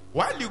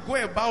 while you go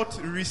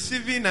about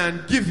receiving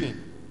and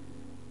giving,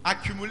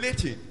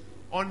 accumulating,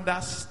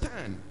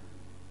 understand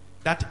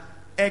that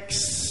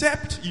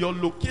except your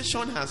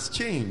location has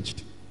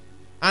changed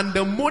and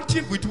the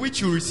motive with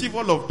which you receive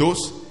all of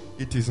those,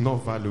 it is not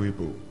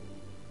valuable.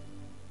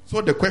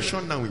 So the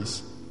question now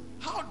is,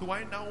 how do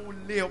I now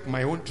lay up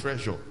my own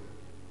treasure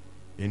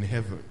in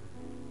heaven?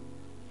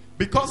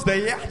 Because the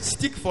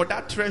yardstick for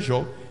that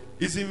treasure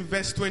is in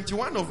verse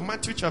 21 of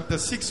Matthew chapter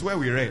 6 where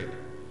we read.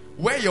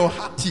 Where your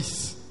heart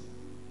is,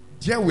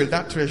 there will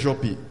that treasure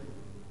be.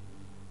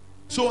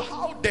 So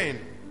how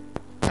then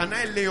can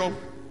I lay up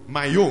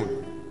my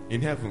own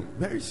in heaven?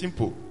 Very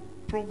simple.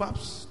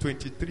 Proverbs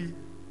 23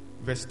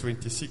 verse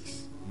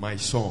 26. My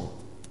son,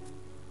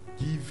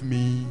 give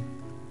me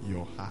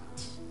your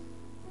heart.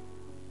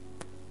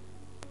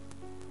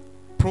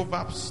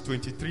 Proverbs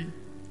 23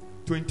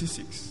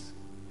 26.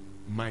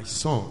 My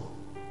son,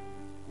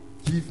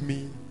 give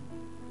me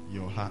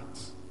your heart.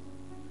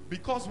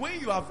 Because when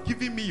you have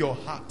given me your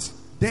heart,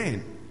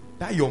 then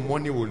that your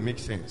money will make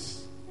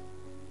sense.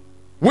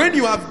 When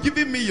you have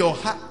given me your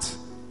heart,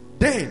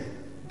 then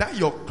that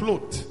your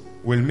clothes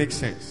will make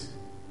sense.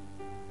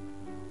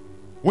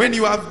 When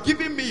you have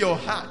given me your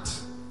heart,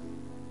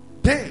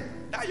 then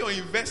that your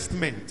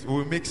investment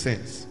will make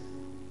sense.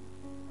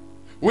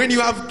 When you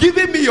have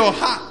given me your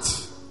heart,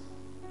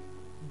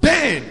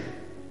 then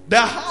the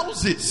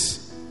houses,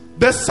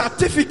 the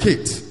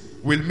certificate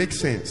will make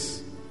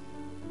sense.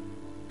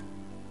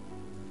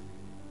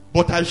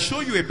 But I'll show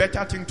you a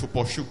better thing to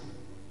pursue.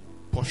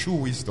 Pursue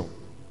wisdom.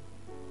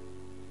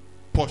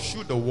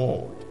 Pursue the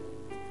word.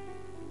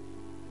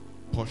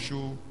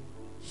 Pursue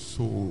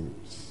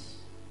souls.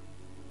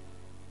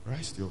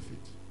 Rise to your feet.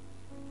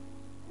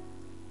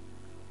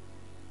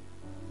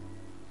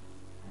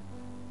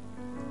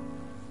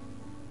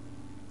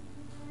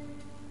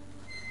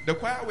 The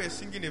choir were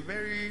singing a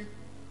very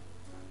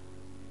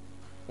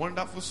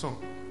wonderful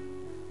song.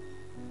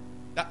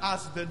 That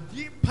as the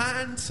deep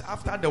pants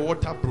after the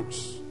water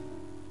brooks,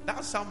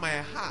 that's how my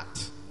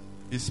heart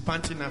is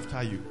panting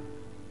after you.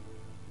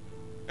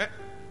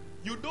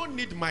 You don't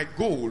need my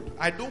gold.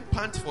 I don't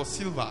pant for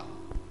silver.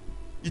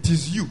 It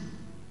is you.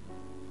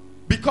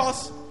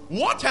 Because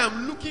what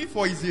I'm looking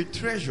for is a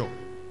treasure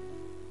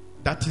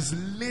that is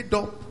laid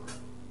up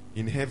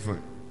in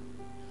heaven.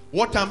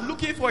 What I'm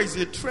looking for is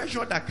a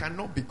treasure that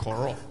cannot be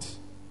corrupt.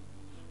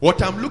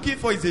 What I'm looking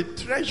for is a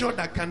treasure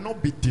that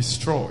cannot be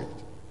destroyed.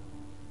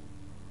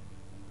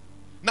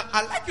 Now,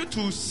 I'd like you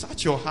to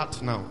search your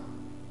heart now.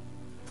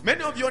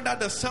 Many of you under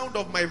the sound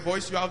of my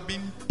voice, you have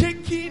been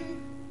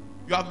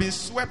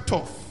swept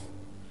off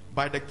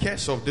by the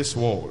cares of this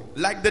world.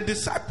 Like the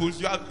disciples,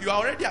 you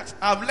already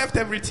have left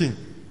everything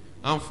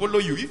and follow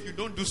you. If you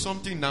don't do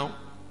something now,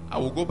 I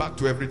will go back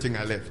to everything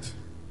I left.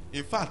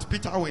 In fact,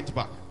 Peter went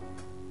back.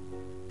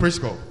 Praise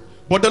God.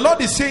 But the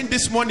Lord is saying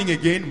this morning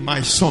again,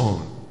 my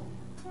son,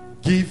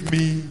 give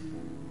me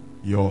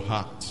your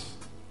heart.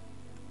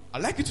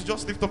 I'd like you to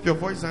just lift up your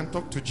voice and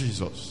talk to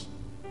Jesus.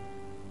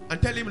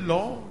 And tell him,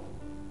 Lord,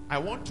 I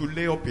want to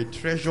lay up a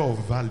treasure of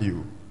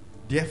value.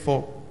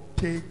 Therefore,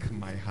 take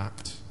my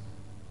heart.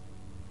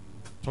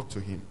 Talk to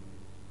him.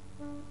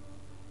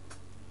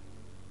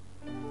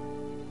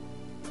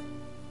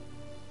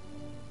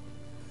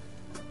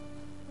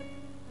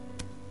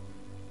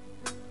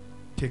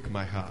 Take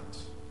my heart.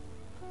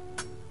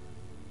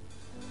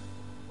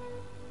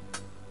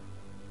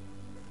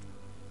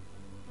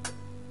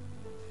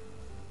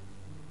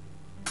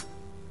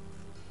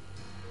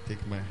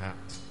 Take my heart.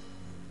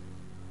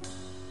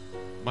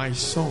 My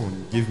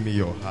son, give me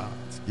your heart.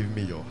 Give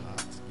me your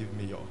heart. Give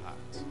me your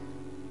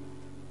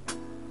heart.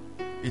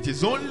 It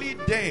is only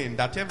then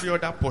that every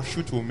other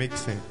pursuit will make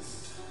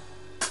sense.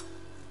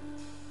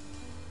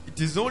 It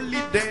is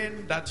only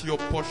then that your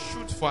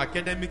pursuit for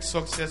academic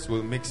success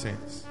will make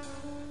sense.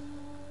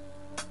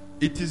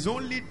 It is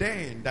only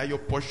then that your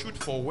pursuit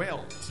for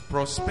wealth,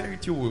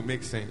 prosperity will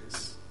make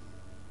sense.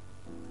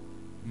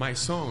 My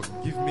son,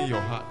 give me your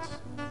heart.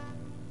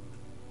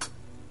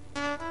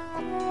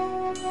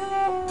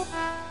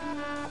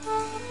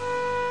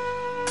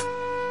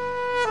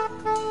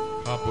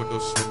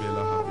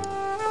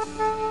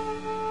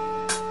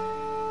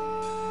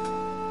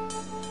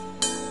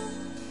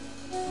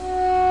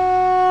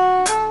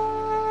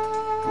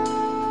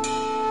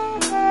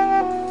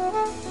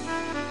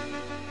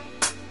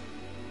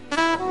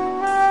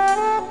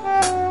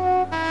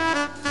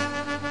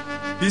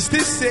 He's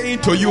still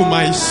saying to you,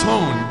 my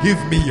son,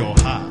 give me your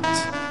heart.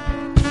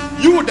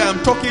 You that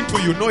I'm talking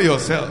to, you know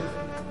yourself.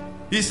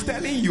 He's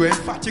telling you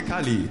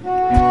emphatically,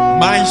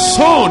 my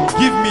son,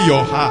 give me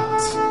your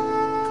heart.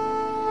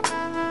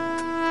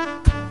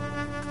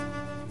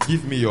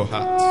 Give me your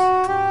heart.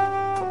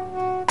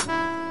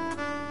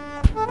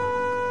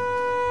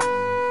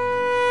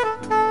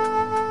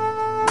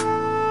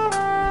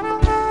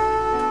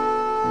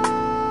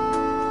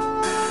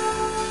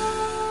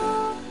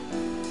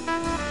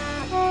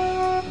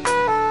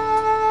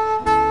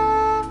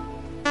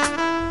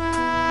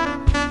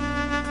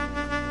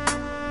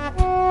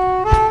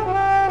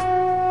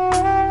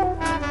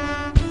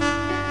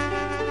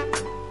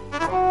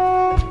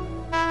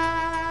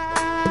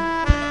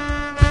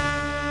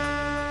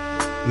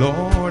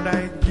 Lord,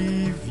 I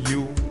give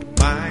you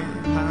my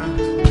heart.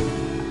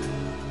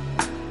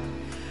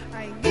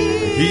 I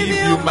give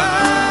you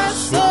my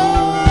soul.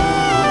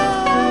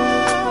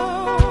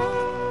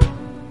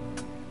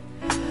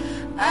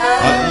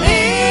 I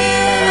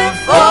live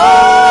for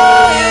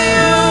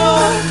you.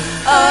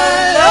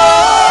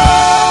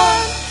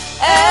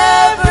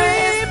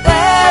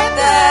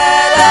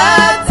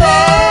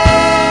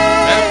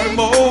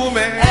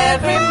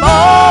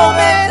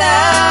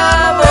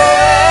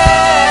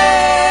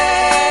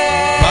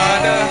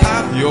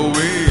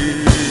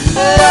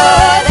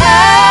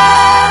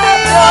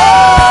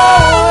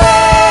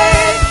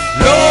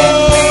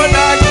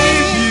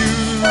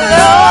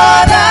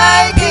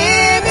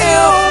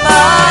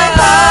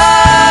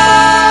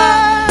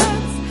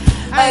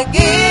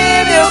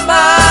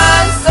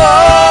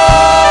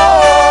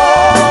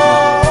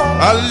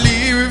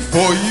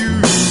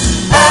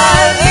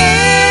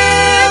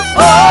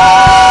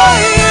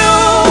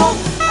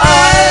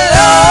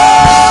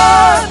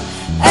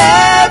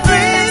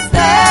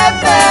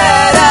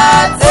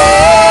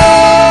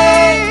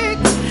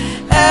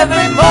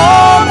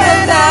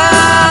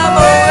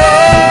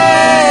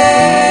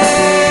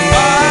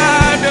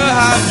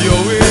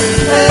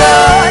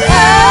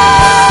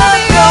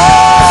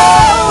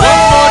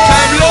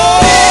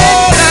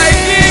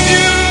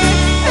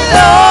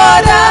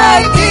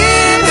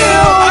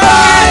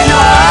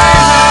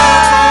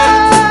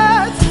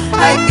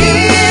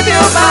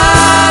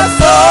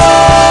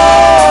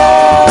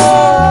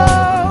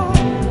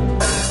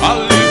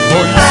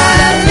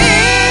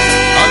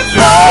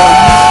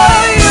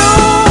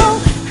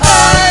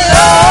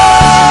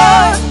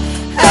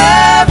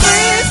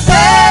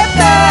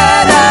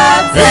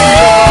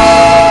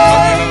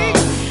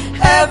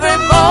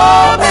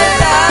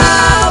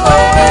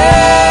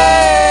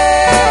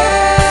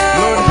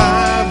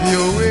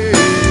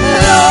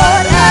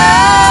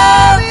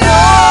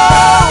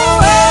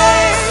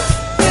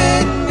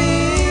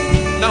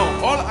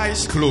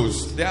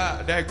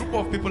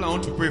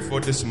 for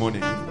this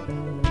morning.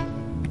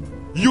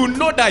 You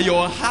know that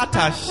your heart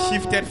has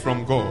shifted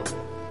from God.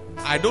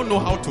 I don't know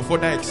how to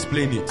further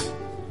explain it.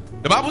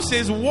 The Bible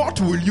says, what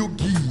will you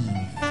give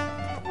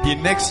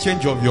in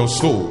exchange of your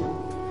soul?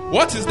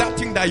 What is that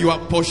thing that you are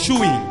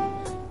pursuing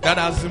that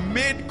has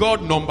made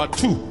God number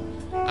 2?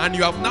 And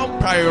you have now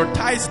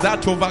prioritized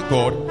that over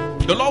God.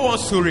 The Lord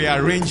wants to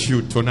rearrange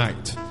you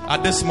tonight,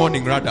 at this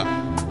morning rather.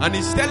 And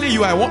He's telling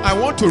you, I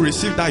want to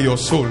receive that your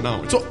soul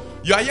now. So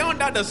you are here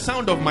under the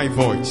sound of my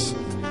voice.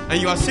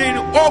 And you are saying,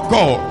 oh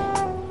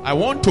God, I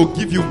want to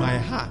give you my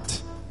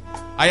heart.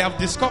 I have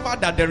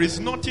discovered that there is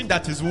nothing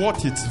that is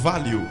worth its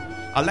value.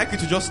 I'd like you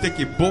to just take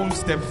a bold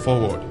step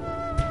forward.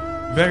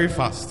 Very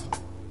fast.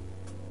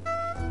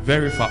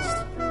 Very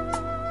fast.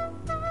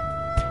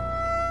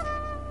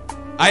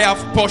 I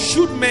have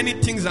pursued many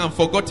things and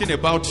forgotten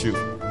about you.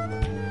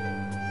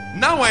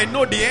 Now I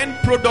know the end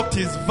product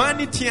is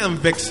vanity and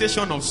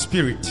vexation of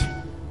spirit.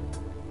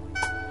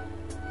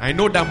 I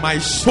know that my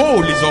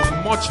soul is of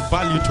much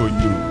value to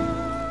you.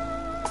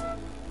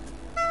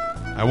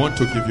 I want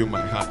to give you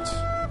my heart.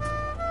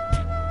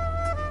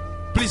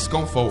 Please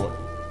come forward.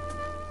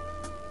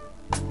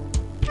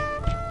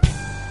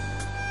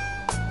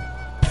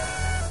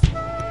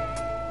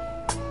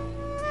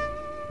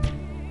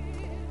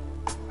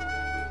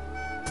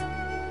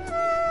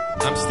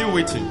 I'm still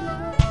waiting.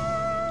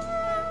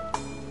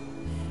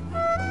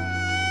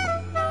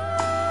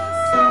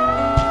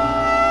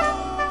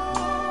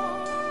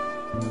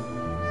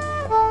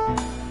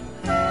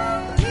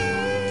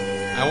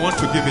 I want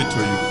to give it to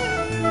you.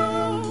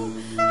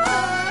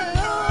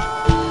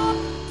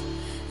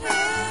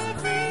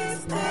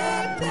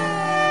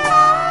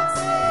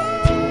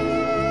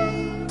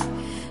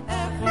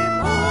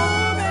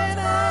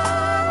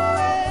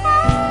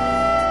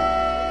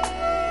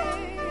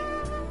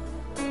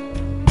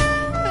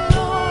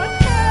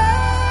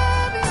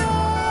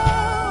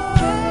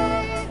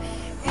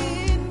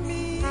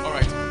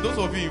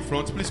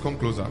 Please come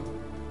closer.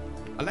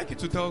 I'd like you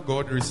to tell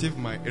God, receive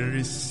my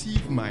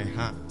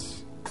heart.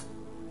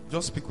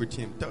 Just speak with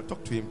Him.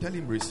 Talk to Him. Tell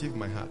Him, receive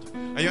my heart.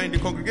 And you're in the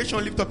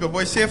congregation, lift up your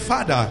voice. Say,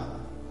 Father.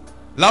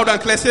 Loud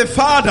and clear. Say,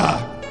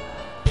 Father,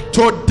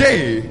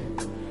 today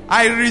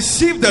I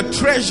receive the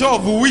treasure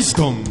of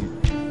wisdom.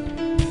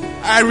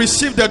 I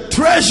receive the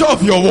treasure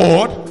of your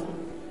word.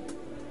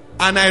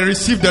 And I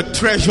receive the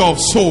treasure of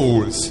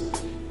souls.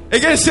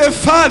 Again, say,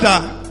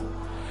 Father,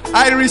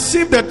 I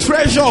receive the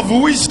treasure of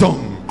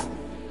wisdom.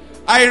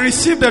 I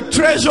receive the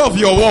treasure of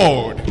your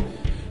word,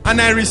 and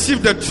I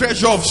receive the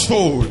treasure of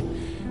soul.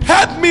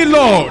 Help me,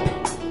 Lord,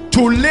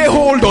 to lay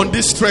hold on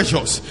these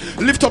treasures.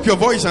 Lift up your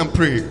voice and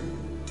pray.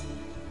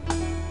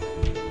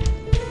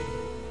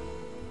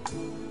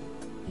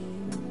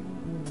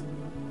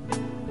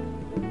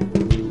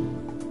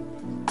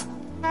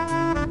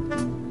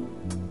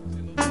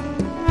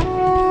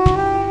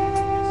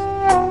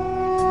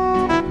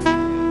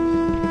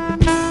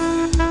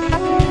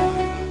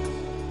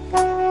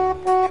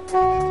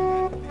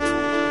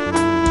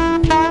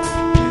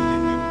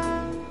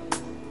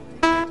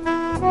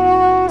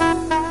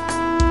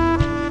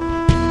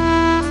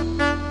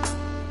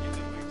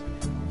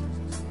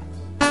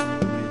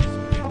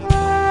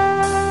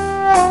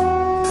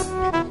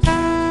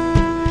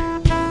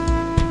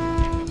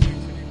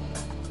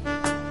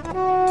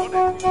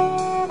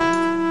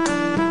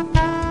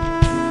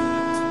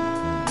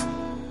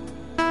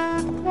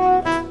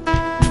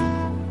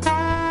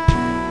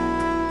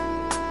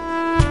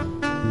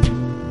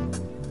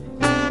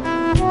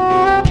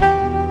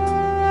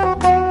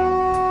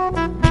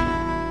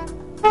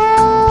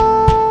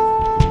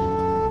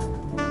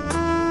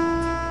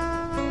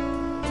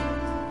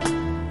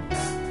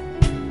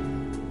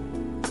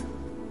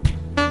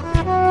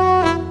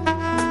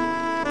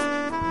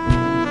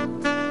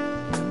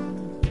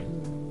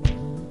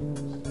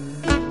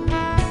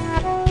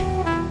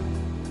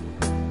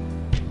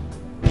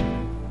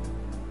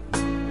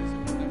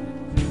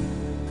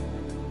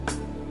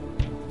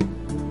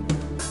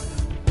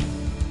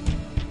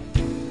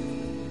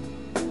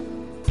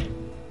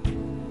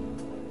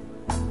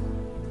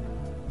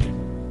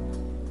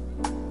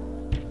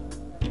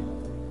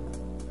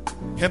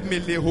 Help me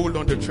lay hold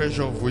on the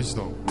treasure of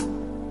wisdom.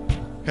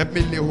 Help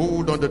me lay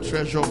hold on the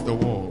treasure of the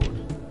world.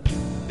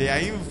 They are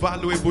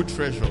invaluable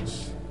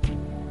treasures.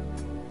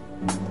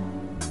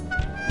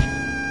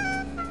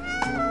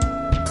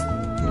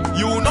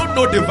 You will not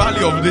know the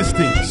value of these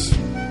things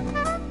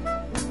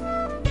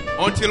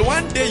until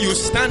one day you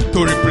stand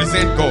to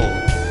represent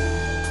God.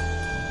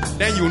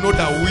 Then you know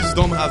that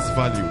wisdom has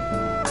value.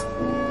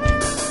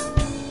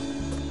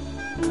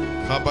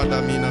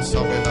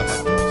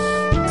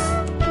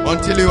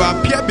 Until you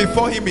appear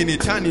before Him in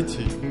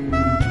eternity,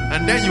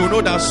 and then you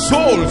know that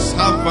souls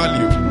have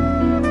value.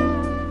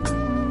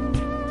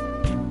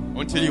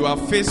 Until you are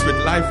faced with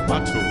life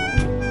battle,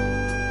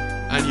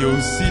 and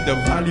you see the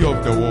value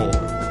of the world.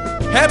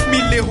 Help me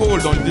lay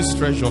hold on this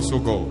treasure, so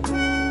God.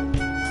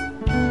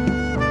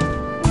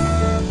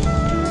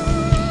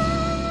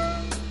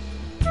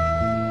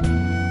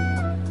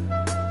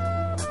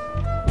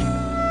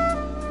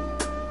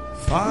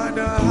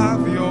 Father,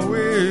 have your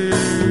way.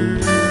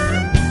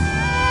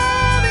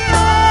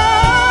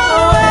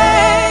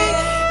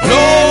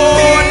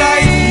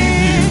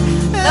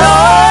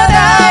 Lord,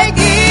 I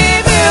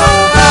give you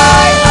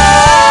my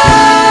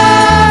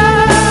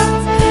heart.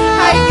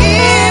 I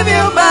give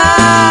you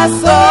my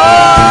soul.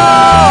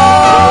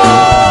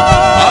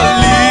 I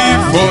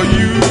live for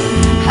you.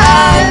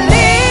 I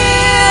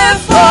live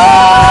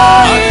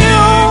for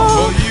you.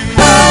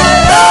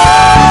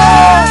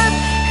 Lord,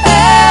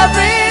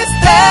 every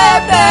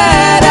step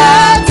that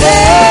I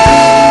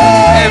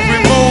take, every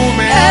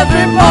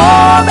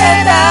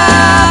moment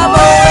I'm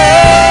away.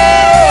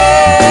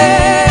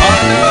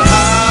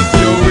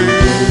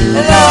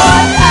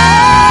 Lord,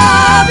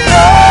 have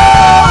your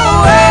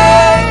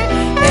way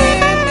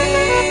in me.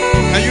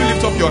 Can you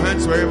lift up your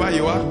hands wherever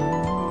you are?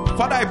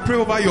 Father, I pray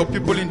over your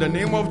people in the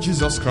name of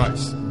Jesus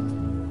Christ,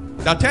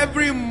 that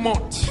every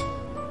moth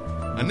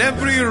and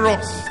every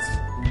rust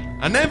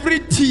and every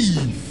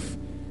thief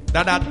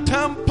that are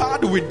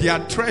tampered with their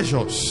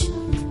treasures,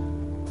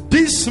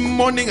 this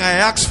morning I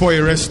ask for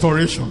a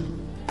restoration.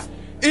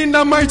 In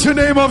the mighty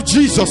name of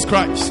Jesus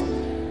Christ,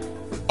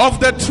 of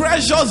the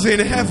treasures in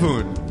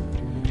heaven,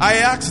 I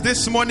ask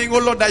this morning, oh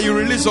Lord, that you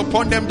release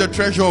upon them the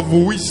treasure of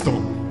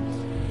wisdom.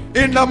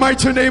 In the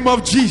mighty name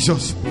of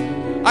Jesus,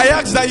 I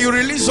ask that you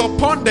release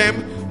upon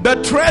them the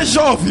treasure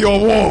of your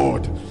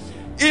word.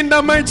 In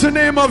the mighty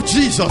name of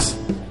Jesus,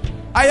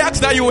 I ask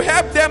that you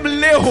help them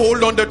lay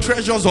hold on the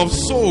treasures of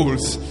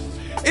souls.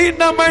 In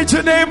the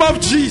mighty name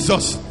of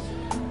Jesus,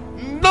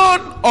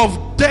 none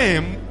of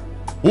them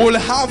will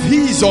have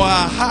his or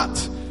her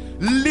heart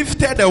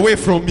lifted away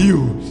from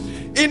you.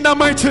 In the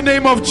mighty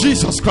name of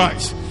Jesus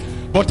Christ.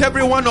 But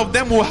every one of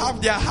them will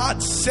have their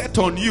hearts set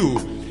on you,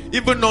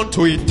 even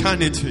unto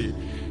eternity.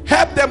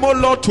 Help them, oh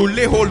Lord, to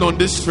lay hold on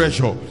this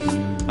treasure.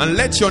 And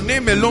let your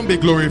name alone be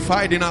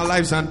glorified in our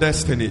lives and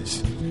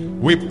destinies.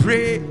 We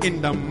pray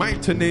in the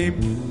mighty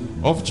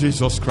name of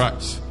Jesus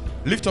Christ.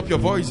 Lift up your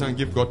voice and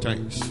give God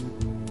thanks.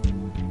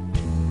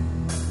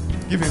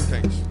 Give him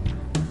thanks.